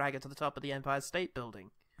woman and drag her to the top of the Empire State Building.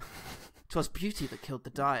 'Twas beauty that killed the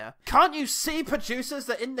Dyer. Can't you see, producers,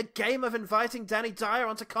 that in the game of inviting Danny Dyer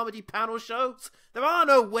onto comedy panel shows, there are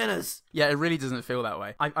no winners? Yeah, it really doesn't feel that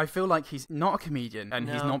way. I feel like he's not a comedian, and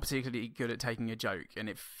he's not particularly good at taking a joke, and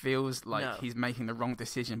it feels like he's making the wrong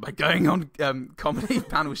decision by going on comedy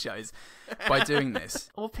panel shows by doing this.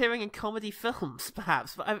 Or appearing in comedy films,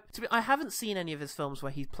 perhaps. But I haven't seen any of his films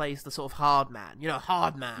where he plays the sort of hard man. You know,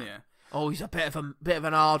 hard man. Yeah. Oh, he's a bit of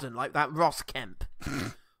an Arden, like that Ross Kemp.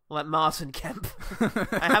 Like Martin Kemp.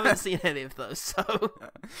 I haven't seen any of those, so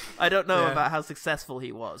I don't know about how successful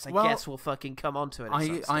he was. I guess we'll fucking come onto it.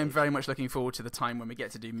 I am very much looking forward to the time when we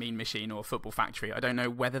get to do Mean Machine or Football Factory. I don't know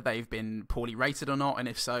whether they've been poorly rated or not, and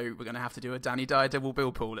if so, we're going to have to do a Danny Dyer double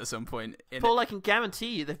bill pool at some point. Paul, I can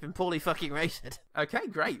guarantee you they've been poorly fucking rated. Okay,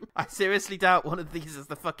 great. I seriously doubt one of these is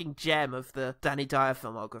the fucking gem of the Danny Dyer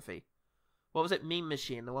filmography. What was it? Mean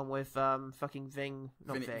Machine, the one with fucking Vinnie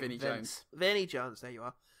Jones. Vinnie Jones, there you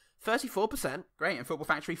are. 34%. Great, and Football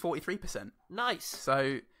Factory 43%. Nice.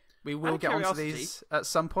 So we will get onto these at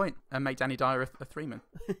some point and make Danny Dyer a three-man.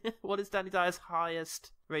 What is Danny Dyer's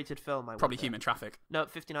highest rated film? Probably Human Traffic. No,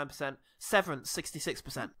 59%. Severance, 66%.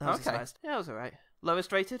 That was his highest. Yeah, that was alright.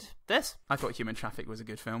 Lowest rated? This? I thought Human Traffic was a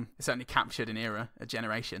good film. It certainly captured an era, a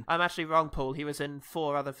generation. I'm actually wrong, Paul. He was in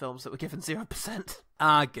 4 other films that were given 0%.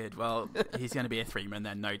 Ah, good. Well, he's going to be a three-man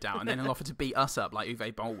then, no doubt. And then he'll offer to beat us up like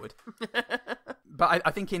Uwe Boll would. But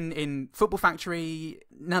I think in Football Factory,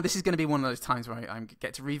 now this is going to be one of those times where I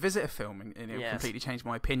get to revisit a film and completely change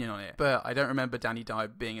my opinion on it. But I don't remember Danny Dyer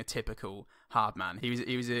being a typical hard man. He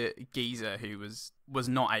was a geezer who was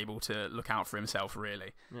not able to look out for himself,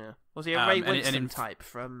 really. Yeah. Was he a Ray Winston type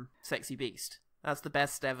from Sexy Beast? That's the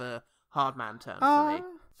best ever hard man term for me.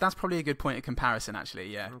 That's probably a good point of comparison,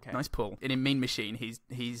 actually, yeah. Okay. Nice pull. And in Mean Machine,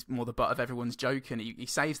 he's more the butt of everyone's joke, and he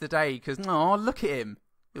saves the day because, oh, look at him.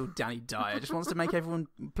 Little Danny Dyer just wants to make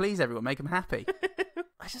please everyone, make him happy.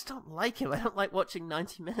 I just don't like him. I don't like watching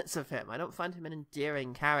 90 minutes of him. I don't find him an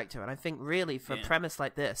endearing character. And I think really for a premise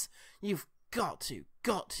like this, you've got to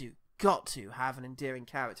have an endearing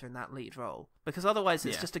character in that lead role. Because otherwise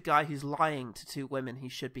it's just a guy who's lying to 2 women he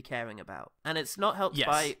should be caring about. And it's not helped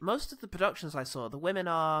by most of the productions I saw. The women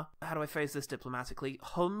are, how do I phrase this diplomatically,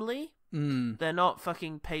 homely. They're not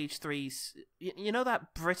fucking page 3s. You know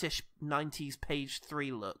that British 90s page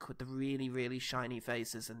 3 look with the really, really shiny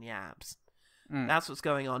faces and the abs? That's what's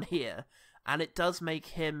going on here. And it does make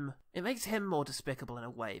him more despicable in a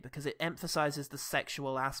way, because it emphasizes the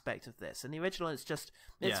sexual aspect of this. In the original,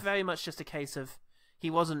 it's very much just a case of he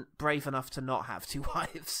wasn't brave enough to not have 2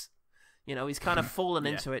 wives. You know, he's kind of fallen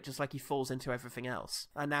into it just like he falls into everything else.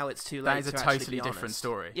 And now it's too late. That is a totally different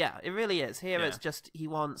story. Yeah, it really is. Here it's just he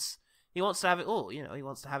wants to have it all. You know, he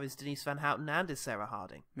wants to have his Denise Van Houten and his Sarah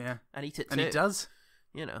Harding. Yeah. And eat it too. And he does.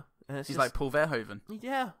 You know. He's like Paul Verhoeven.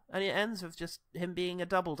 Yeah, and it ends with just him being a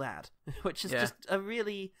double dad, which is just a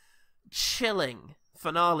really chilling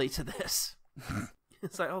finale to this.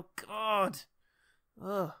 It's like, oh God.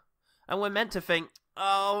 Ugh. And we're meant to think,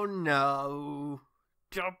 oh no.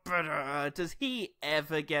 Does he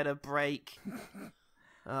ever get a break?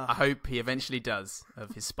 I hope he eventually does,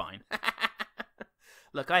 of his spine.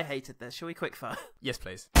 Look, I hated this. Shall we quickfire? Yes,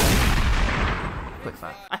 please.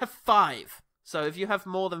 Quickfire. I have 5. So if you have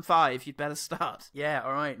more than 5, you'd better start. Yeah,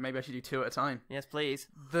 all right. Maybe I should do 2 at a time. Yes, please.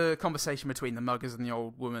 The conversation between the muggers and the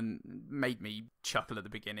old woman made me chuckle at the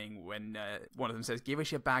beginning when one of them says, "Give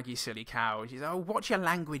us your bag, you silly cow." She's, "Oh, watch your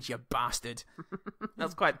language, you bastard."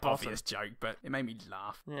 That's quite obvious joke, but it made me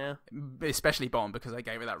laugh. Yeah. Especially Bond, because I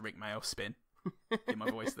gave it that Rick Mayall spin in my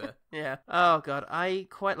voice there. Yeah. Oh, God. I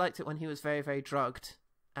quite liked it when he was very, very drugged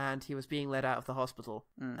and he was being led out of the hospital.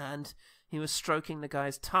 And he was stroking the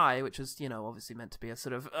guy's tie, which was, obviously meant to be a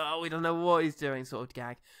sort of, we don't know what he's doing sort of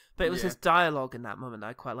gag. But it was his dialogue in that moment that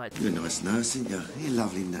I quite liked. You're a nice nurse, aren't you? You're a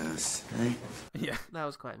lovely nurse, eh? Yeah. That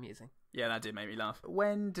was quite amusing. Yeah, that did make me laugh.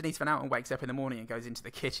 When Denise Van Outen wakes up in the morning and goes into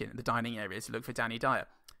the kitchen and the dining area to look for Danny Dyer,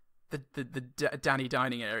 the Danny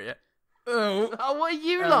dining area. Oh, what are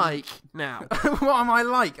you like now? What am I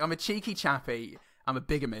like? I'm a cheeky chappy. I'm a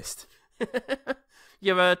bigamist.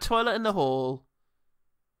 You're a toilet in the hall.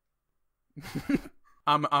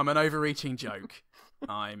 I'm an overreaching joke.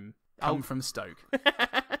 I'm come from Stoke.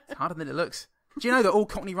 It's harder than it looks. Do you know that all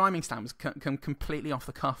Cockney rhyming stamps come completely off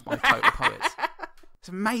the cuff by Total Poets? It's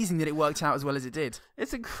amazing that it worked out as well as it did.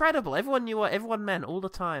 It's incredible. Everyone knew what everyone meant all the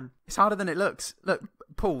time. It's harder than it looks. Look,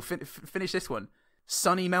 Paul, finish this one.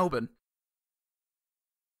 Sunny Melbourne.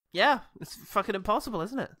 Yeah, it's fucking impossible,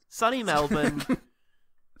 isn't it? Sunny Melbourne,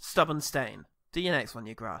 stubborn stain. Do your next one,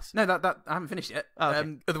 you grass. No, that I haven't finished yet. Oh,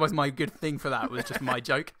 okay. Otherwise, my good thing for that was just my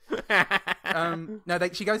joke.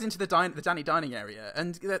 She goes into the Danny dining area,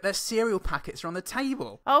 and their cereal packets are on the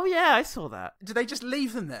table. Oh yeah, I saw that. Do they just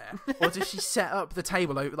leave them there, or does she set up the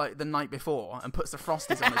table like the night before and puts the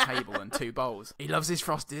Frosties on the table and 2 bowls? He loves his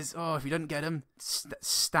Frosties. Oh, if you don't get them,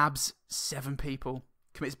 stabs 7 people,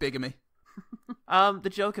 commits bigamy. The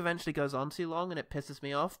joke eventually goes on too long and it pisses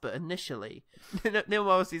me off. But initially, Neil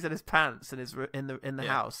Morrissey's in his pants in the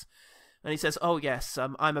house, and he says, "Oh yes,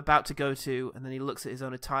 I'm about to go to," and then he looks at his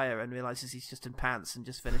own attire and realizes he's just in pants and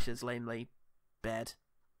just finishes lamely, "Bed."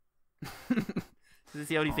 This is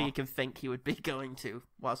the only thing he can think he would be going to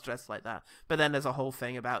whilst dressed like that. But then there's a whole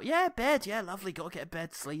thing about, bed, lovely, gotta get a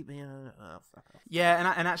bed, sleep.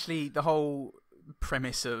 Yeah, and actually the whole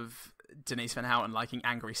premise of Denise Van Houten liking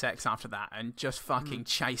angry sex after that and just fucking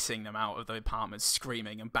chasing them out of the apartment,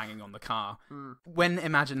 screaming and banging on the car. When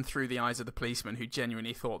imagined through the eyes of the policeman who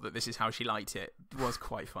genuinely thought that this is how she liked it, was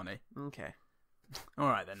quite funny. Okay. All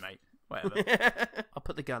right then, mate. Whatever. I'll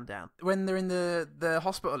put the gun down. When they're in the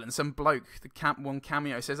hospital and some bloke, one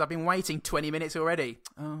cameo, says, "I've been waiting 20 minutes already."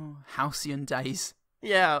 Oh, halcyon days.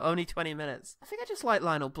 Yeah, only 20 minutes. I think I just like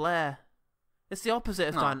Lionel Blair. It's the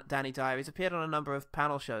opposite of Danny Dyer. He's appeared on a number of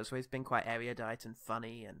panel shows where he's been quite erudite and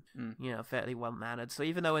funny and, fairly well-mannered. So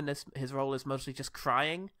even though in this his role is mostly just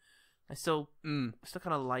crying, I still kind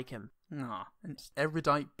of like him.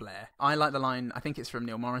 Erudite Blair. I like the line, I think it's from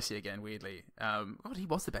Neil Morrissey again, weirdly. God, he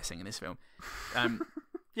was the best singer in this film.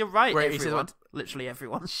 You're right, everyone. Literally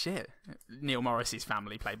everyone. Shit. Neil Morrissey's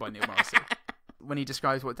family, played by Neil Morrissey. When he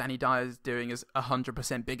describes what Danny Dyer's doing as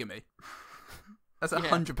 100% bigamy. That's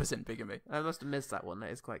 100% bigamy. I must have missed that one.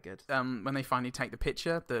 That is quite good. When they finally take the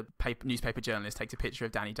picture, the newspaper journalist takes a picture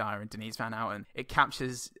of Danny Dyer and Denise Van Outen. It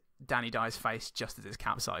captures Danny Dyer's face just as it's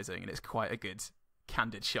capsizing, and it's quite a good,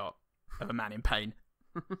 candid shot of a man in pain.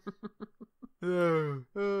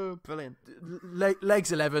 Brilliant.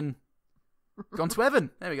 Legs 11. Gone to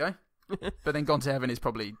heaven. There we go. But then Gone to Heaven is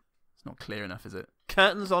probably... It's not clear enough, is it?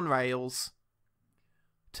 Curtains on rails.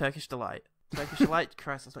 Turkish Delight. Turkish Delight,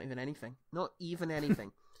 Christ, that's not even anything. Not even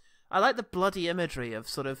anything. I like the bloody imagery of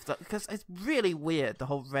sort of... Because it's really weird, the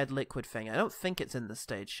whole red liquid thing. I don't think it's in the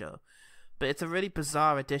stage show. But it's a really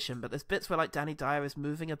bizarre addition. But there's bits where like Danny Dyer is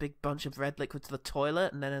moving a big bunch of red liquid to the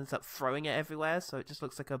toilet and then ends up throwing it everywhere. So it just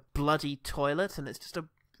looks like a bloody toilet. And it's just a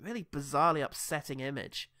really bizarrely upsetting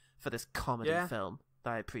image for this comedy film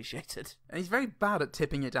that I appreciated. And he's very bad at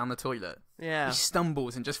tipping it down the toilet. Yeah. He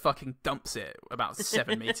stumbles and just fucking dumps it about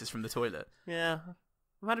 7 meters from the toilet. Yeah. It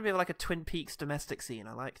reminded me of like a Twin Peaks domestic scene.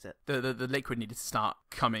 I liked it. The liquid needed to start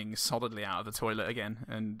coming solidly out of the toilet again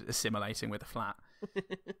and assimilating with the flat.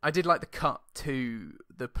 I did like the cut to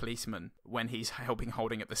the policeman when he's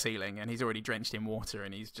holding up the ceiling and he's already drenched in water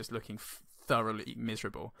and he's just looking thoroughly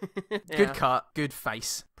miserable. Good cut, good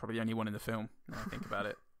face. Probably the only one in the film, now I think about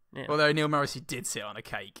it. Yeah. Although Neil Morrissey did sit on a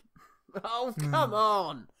cake. Oh, come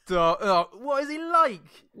on! What is he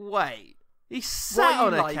like? Wait. He sat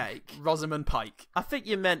on a cake? Rosamund Pike. I think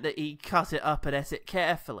you meant that he cut it up and ate it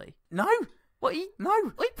carefully. No. What, he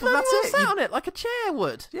No. bloody well that's sat on it like a chair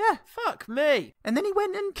would. Yeah. Fuck me. And then he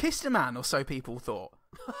went and kissed a man, or so people thought.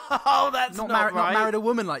 Oh, that's not right. Not married a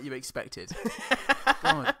woman like you expected.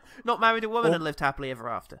 God. Not married a woman and lived happily ever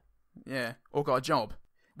after. Yeah, or got a job.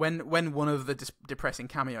 When one of the depressing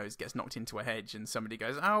cameos gets knocked into a hedge and somebody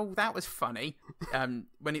goes, "Oh, that was funny,"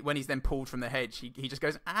 when he's then pulled from the hedge, he just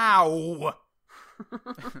goes, "Ow!"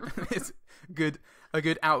 It's a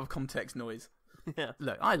good out of context noise. Yeah.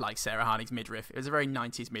 Look, I like Sarah Harding's midriff. It was a very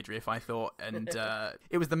 90s midriff, I thought, and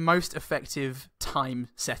it was the most effective time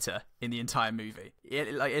setter in the entire movie.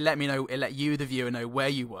 It let you, the viewer, know where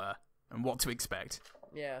you were and what to expect.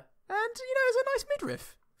 Yeah. And, it was a nice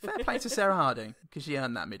midriff. Fair play to Sarah Harding, because she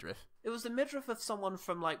earned that midriff. It was the midriff of someone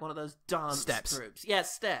from, like, one of those dance Steps. groups. Yeah,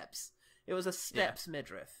 Steps. It was a Steps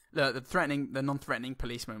midriff. Look, the non-threatening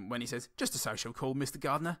policeman, when he says, "Just a social call, Mr.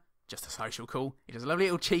 Gardner. Just a social call," he does a lovely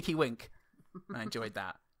little cheeky wink. I enjoyed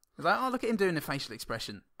that. I was like, oh, look at him doing the facial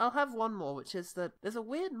expression. I'll have one more, which is that there's a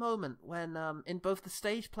weird moment when, in both the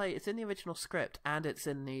stage play, it's in the original script, and it's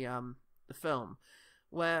in the film,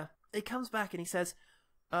 where he comes back and he says,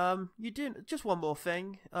 "You do just one more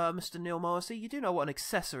thing, Mr. Neil Morrissey. You do know what an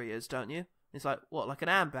accessory is, don't you?" And he's like, "What, like an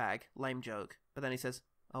handbag?" Lame joke. But then he says,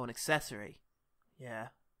 "Oh, an accessory. Yeah."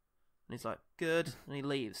 And he's like, "Good," and he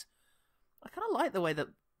leaves. I kind of like the way that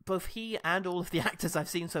both he and all of the actors I've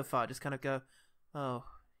seen so far just kind of go, "Oh,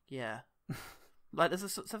 yeah." Like,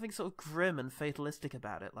 there's something sort of grim and fatalistic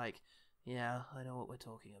about it. Like, yeah, I know what we're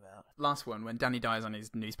talking about. Last one, when Danny dies on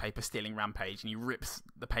his newspaper stealing rampage and he rips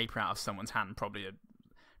the paper out of someone's hand, probably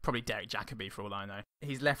Derek Jacobi for all I know.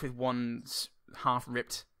 He's left with one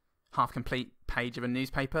half-ripped, half-complete page of a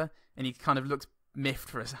newspaper, and he kind of looks miffed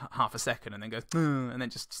for half a second and then goes, and then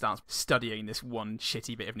just starts studying this one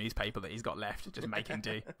shitty bit of newspaper that he's got left, just making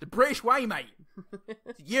do. The British way, mate.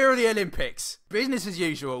 Year of the Olympics. Business as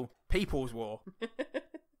usual. People's war.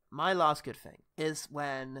 My last good thing is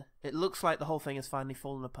when it looks like the whole thing has finally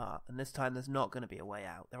fallen apart, and this time there's not going to be a way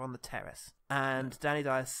out. They're on the terrace, and Danny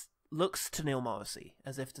Dice looks to Neil Morrissey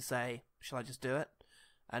as if to say, "Shall I just do it?"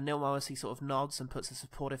 And Neil Morrissey sort of nods and puts a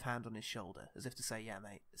supportive hand on his shoulder, as if to say, "Yeah,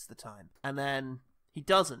 mate, it's the time." And then he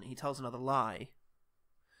doesn't. He tells another lie.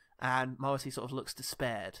 And Morrissey sort of looks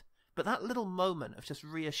despaired. But that little moment of just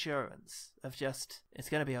reassurance, of just, "It's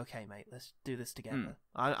going to be okay, mate. Let's do this together.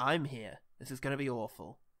 I'm here. This is going to be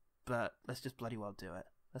awful. But let's just bloody well do it.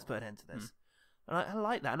 Let's put an end to this." And I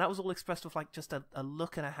like that. And that was all expressed with like just a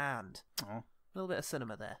look and a hand. Aww. A little bit of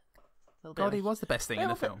cinema there. God, he was the best thing in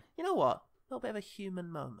the film. You know what? A little bit of a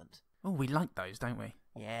human moment. Oh, we like those, don't we?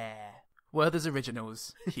 Yeah. Werther's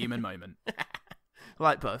Originals, human moment.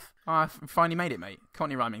 Like both. Oh, I finally made it, mate.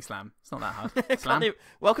 Cockney rhyming slam. It's not that hard. Slam.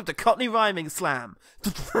 Welcome to Cockney Rhyming Slam.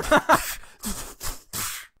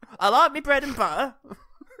 I like me bread and butter.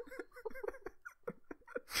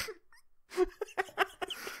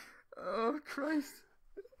 Oh, Christ.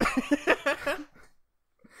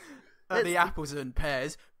 The apples and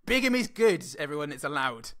pears. Bigamy's good, everyone. It's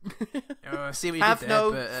allowed. See what you Have did there.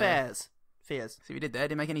 no but, fears. See what you did there.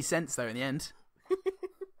 Didn't make any sense, though, in the end.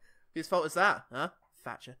 Whose fault was that, huh?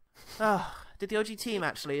 Thatcher. Did the OG team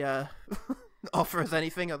actually offer us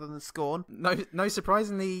anything other than scorn? No.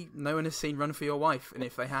 Surprisingly, no one has seen Run for Your Wife, and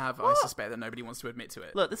if they have, I suspect that nobody wants to admit to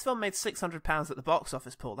it. Look, this film made £600 at the box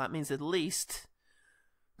office, Paul. That means at least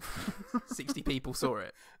 60 people saw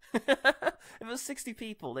it. If it was 60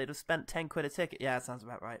 people, they'd have spent 10 quid a ticket. Yeah, that sounds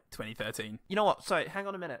about right. 2013. You know what? Sorry, hang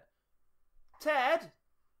on a minute. Ted,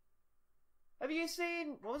 have you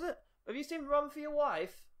seen Run for Your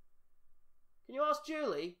Wife? Can you ask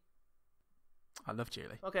Julie? I love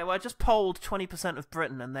Julie. Okay, well, I just polled 20% of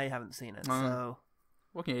Britain and they haven't seen it, so...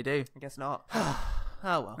 What can you do? I guess not. Oh,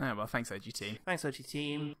 well. Oh, well, thanks, OG team. Thanks, OG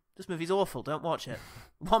team. This movie's awful. Don't watch it.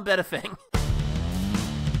 One better thing.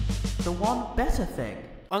 The one better thing.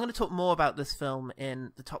 I'm going to talk more about this film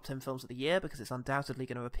in the top 10 films of the year because it's undoubtedly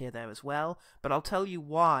going to appear there as well. But I'll tell you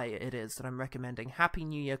why it is that I'm recommending Happy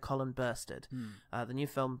New Year, Colin Bursted, the new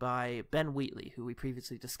film by Ben Wheatley, who we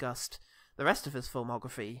previously discussed the rest of his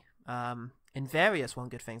filmography in various One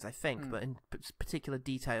Good Things, I think, but in particular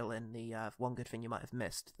detail in the One Good Thing You Might Have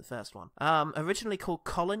Missed, the first one. Originally called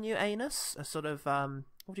Colin You Anus, a sort of,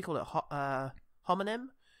 what do you call it, homonym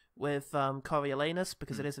with Coriolanus,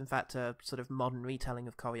 because it is in fact a sort of modern retelling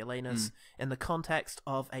of Coriolanus in the context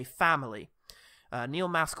of a family. Neil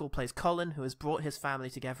Maskell plays Colin, who has brought his family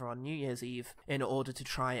together on New Year's Eve in order to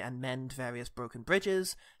try and mend various broken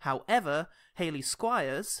bridges. However, Hayley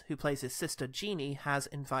Squires, who plays his sister Jeannie, has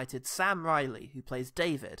invited Sam Riley, who plays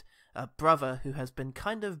David, a brother who has been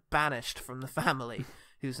kind of banished from the family,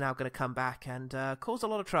 who's now going to come back and cause a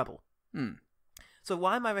lot of trouble. So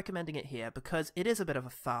why am I recommending it here? Because it is a bit of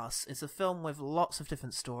a farce. It's a film with lots of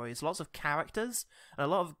different stories, lots of characters, and a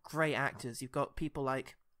lot of great actors. You've got people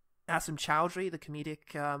like Asim Chowdhury, the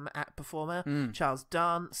comedic performer, Charles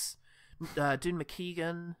Dance, Dune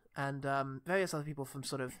McKeegan, and various other people from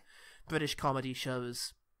sort of British comedy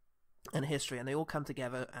shows and history, and they all come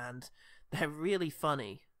together, and they're really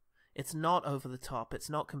funny. It's not over the top. It's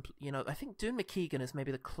not I think Dune McKeegan is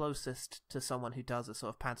maybe the closest to someone who does a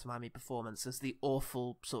sort of pantomime performance as the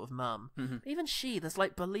awful sort of mum. Mm-hmm. Even she, there's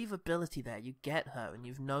like believability there. You get her, and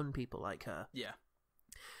you've known people like her. Yeah.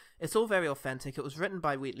 It's all very authentic. It was written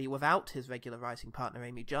by Wheatley without his regular writing partner,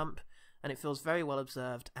 Amy Jump, and it feels very well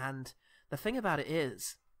observed. And the thing about it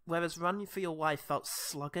is, whereas Run for Your Wife felt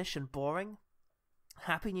sluggish and boring,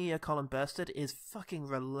 Happy New Year, Colin Burstead is fucking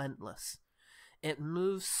relentless. It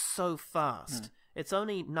moves so fast. It's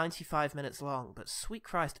only 95 minutes long, but sweet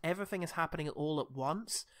Christ, everything is happening all at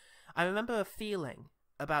once. I remember a feeling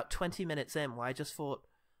about 20 minutes in where I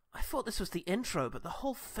thought this was the intro, but the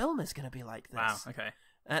whole film is going to be like this. Wow, okay.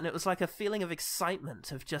 And it was like a feeling of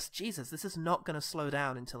excitement of just, Jesus, this is not going to slow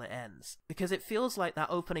down until it ends. Because it feels like that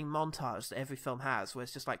opening montage that every film has, where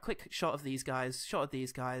it's just like, quick shot of these guys,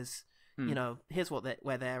 you know, here's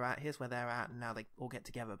where they're at, here's where they're at, and now they all get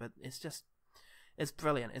together. But it's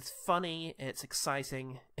brilliant. It's funny, it's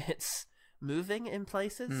exciting, it's moving in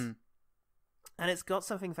places, and it's got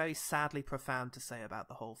something very sadly profound to say about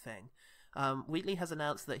the whole thing. Wheatley has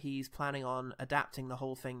announced that he's planning on adapting the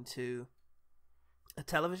whole thing to a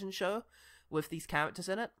television show with these characters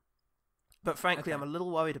in it. But frankly, I'm a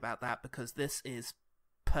little worried about that because this is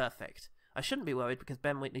perfect. I shouldn't be worried because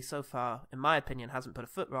Ben Wheatley so far, in my opinion, hasn't put a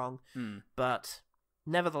foot wrong. But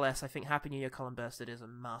nevertheless, I think Happy New Year, Colin Burstead is a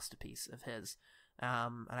masterpiece of his.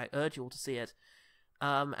 And I urge you all to see it.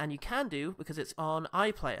 And you can do, because it's on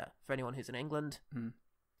iPlayer for anyone who's in England.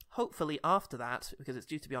 Hopefully after that, because it's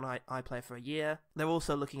due to be on iPlayer for a year, they're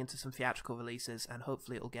also looking into some theatrical releases, and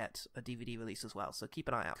hopefully it'll get a DVD release as well. So keep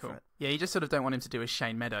an eye out for it. Yeah, you just sort of don't want him to do a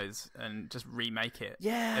Shane Meadows and just remake it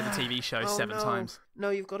as a TV show 7 times. No,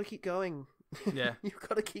 you've got to keep going. Yeah. You've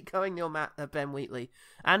got to keep going, Ben Wheatley.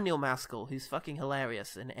 And Neil Maskell, who's fucking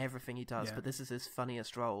hilarious in everything he does, but this is his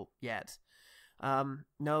funniest role yet.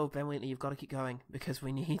 No, Ben Wheatley, you've got to keep going, because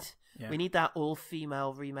we need that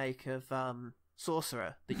all-female remake of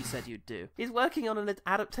Sorcerer that you said you'd do. He's working on an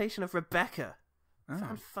adaptation of Rebecca.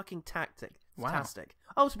 Fantastic.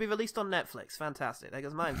 Oh, to be released on Netflix. Fantastic. There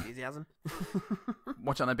goes my enthusiasm.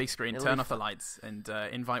 Watch on a big screen, turn off the lights, and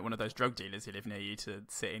invite one of those drug dealers who live near you to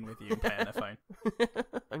sit in with you and pay on their phone.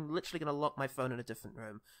 I'm literally going to lock my phone in a different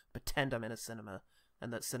room, pretend I'm in a cinema,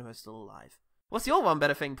 and that cinema is still alive. What's your one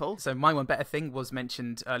better thing, Paul? So my one better thing was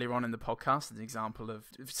mentioned earlier on in the podcast as an example of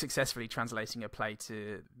successfully translating a play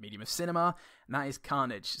to medium of cinema, and that is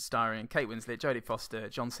Carnage, starring Kate Winslet, Jodie Foster,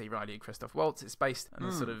 John C. Reilly, and Christoph Waltz. It's based on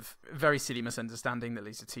a sort of very silly misunderstanding that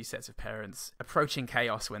leads to 2 sets of parents approaching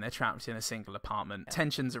chaos when they're trapped in a single apartment.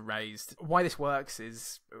 Tensions are raised. Why this works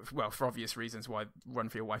is, well, for obvious reasons why Run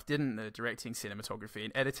for Your Wife didn't, the directing, cinematography,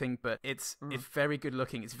 and editing, but it's very good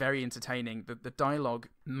looking, it's very entertaining. The dialogue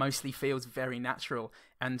mostly feels very natural,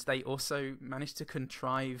 and they also managed to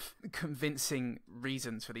contrive convincing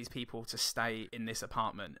reasons for these people to stay in this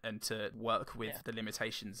apartment and to work with the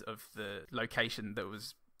limitations of the location that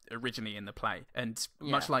was originally in the play. And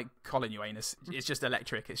much like Colin Uranus, it's just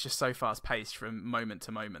electric. It's just so fast paced from moment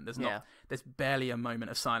to moment. There's barely a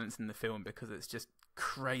moment of silence in the film because it's just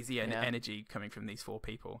crazy energy coming from these 4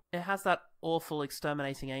 people. It has that awful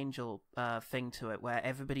Exterminating Angel thing to it where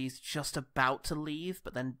everybody's just about to leave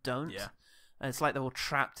but then don't. And it's like they're all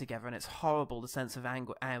trapped together, and it's horrible, the sense of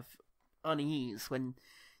unease when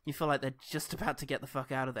you feel like they're just about to get the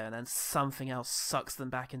fuck out of there, and then something else sucks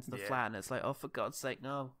them back into the flat, and it's like, oh, for God's sake,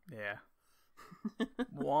 no. Yeah.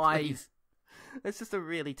 Why? It's just a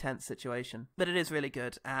really tense situation. But it is really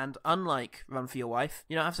good, and unlike Run for Your Wife,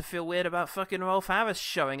 you don't have to feel weird about fucking Rolf Harris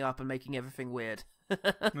showing up and making everything weird.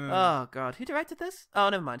 Oh, God. Who directed this? Oh,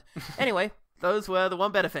 never mind. Anyway, those were the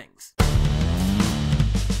one better things.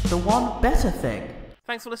 The one better thing.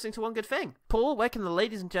 Thanks for listening to One Good Thing. Paul, where can the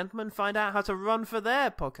ladies and gentlemen find out how to run for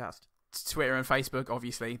their podcast? Twitter and Facebook,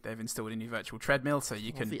 obviously. They've installed a new virtual treadmill, so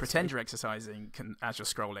you can pretend you're exercising as you're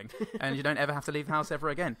scrolling, and you don't ever have to leave the house ever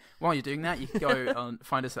again. While you're doing that, you can go on,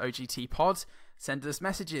 find us at OGTpod, send us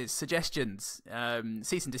messages, suggestions,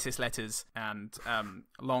 cease and desist letters, and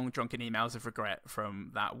long drunken emails of regret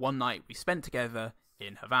from that one night we spent together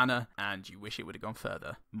in Havana, and you wish it would have gone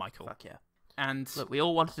further, Michael. Fuck yeah. And look, we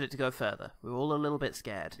all wanted it to go further. We were all a little bit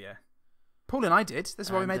scared. Yeah. Paul and I did. This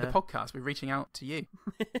is why we made the podcast. We're reaching out to you.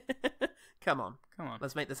 Come on.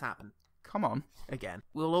 Let's make this happen. Come on. Again.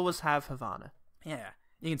 We'll always have Havana. Yeah.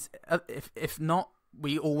 You can, if not,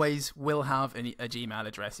 we always will have a Gmail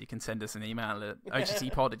address. You can send us an email at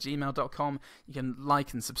ogtpod@gmail.com. You can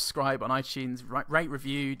like and subscribe on iTunes, rate,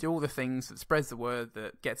 review, do all the things that spreads the word,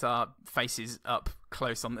 that gets our faces up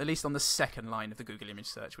close on, at least on the second line of the Google image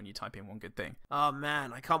search when you type in One Good Thing. Oh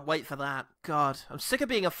man, I can't wait for that. God, I'm sick of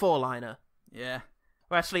being a 4-liner. Yeah.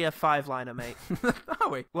 We're actually a 5-liner, mate. Are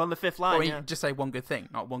we? We're on the 5th line, you just say One Good Thing,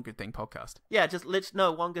 not One Good Thing podcast. Yeah, just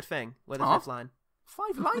no, One Good Thing. We're the 5th line.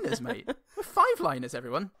 5-liners, mate. We're 5-liners,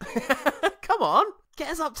 everyone. Come on, get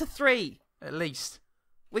us up to 3. At least.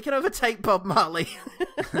 We can overtake Bob Marley.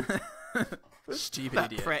 Stupid that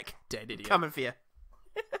idiot. Prick. Dead idiot. Coming for you.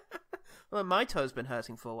 Well, my toe's been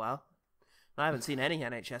hurting for a while. I haven't seen any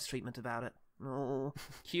NHS treatment about it. Oh,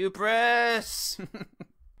 hubris!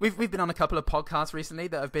 We've been on a couple of podcasts recently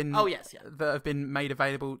that have been that have been made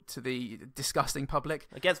available to the disgusting public.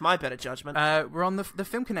 Against my better judgment. We're on the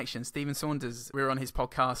Film Connection. Stephen Saunders. We were on his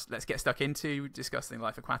podcast. Let's Get Stuck Into, discussing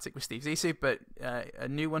Life Aquatic with Steve Zissou. But a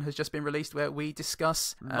new one has just been released where we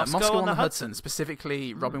discuss Moscow on the Hudson,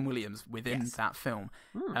 specifically Robin Williams within that film.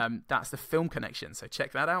 That's the Film Connection. So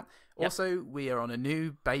check that out. Yep. Also, we are on a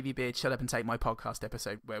new Baby Beard Shut Up and Take My Podcast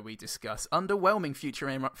episode where we discuss underwhelming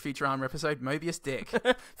Futurama episode Mobius Dick.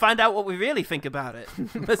 Find out what we really think about it.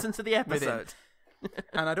 Listen to the episode.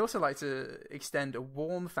 And I'd also like to extend a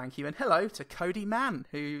warm thank you and hello to Cody Mann,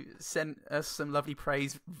 who sent us some lovely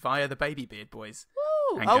praise via the Baby Beard Boys.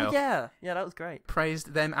 Oh, yeah. Yeah, that was great.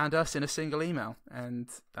 Praised them and us in a single email. And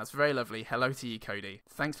that's very lovely. Hello to you, Cody.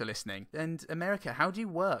 Thanks for listening. And America, how do you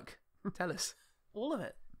work? Tell us. All of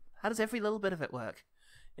it. How does every little bit of it work?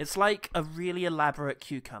 It's like a really elaborate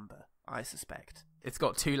cucumber, I suspect. It's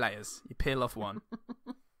got 2 layers. You peel off one,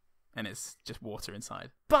 and it's just water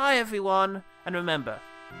inside. Bye, everyone! And remember,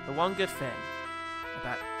 the one good thing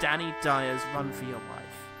about Danny Dyer's Run for Your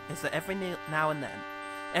Life is that every now and then,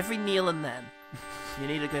 every kneel and then, you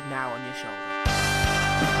need a good now on your shoulder.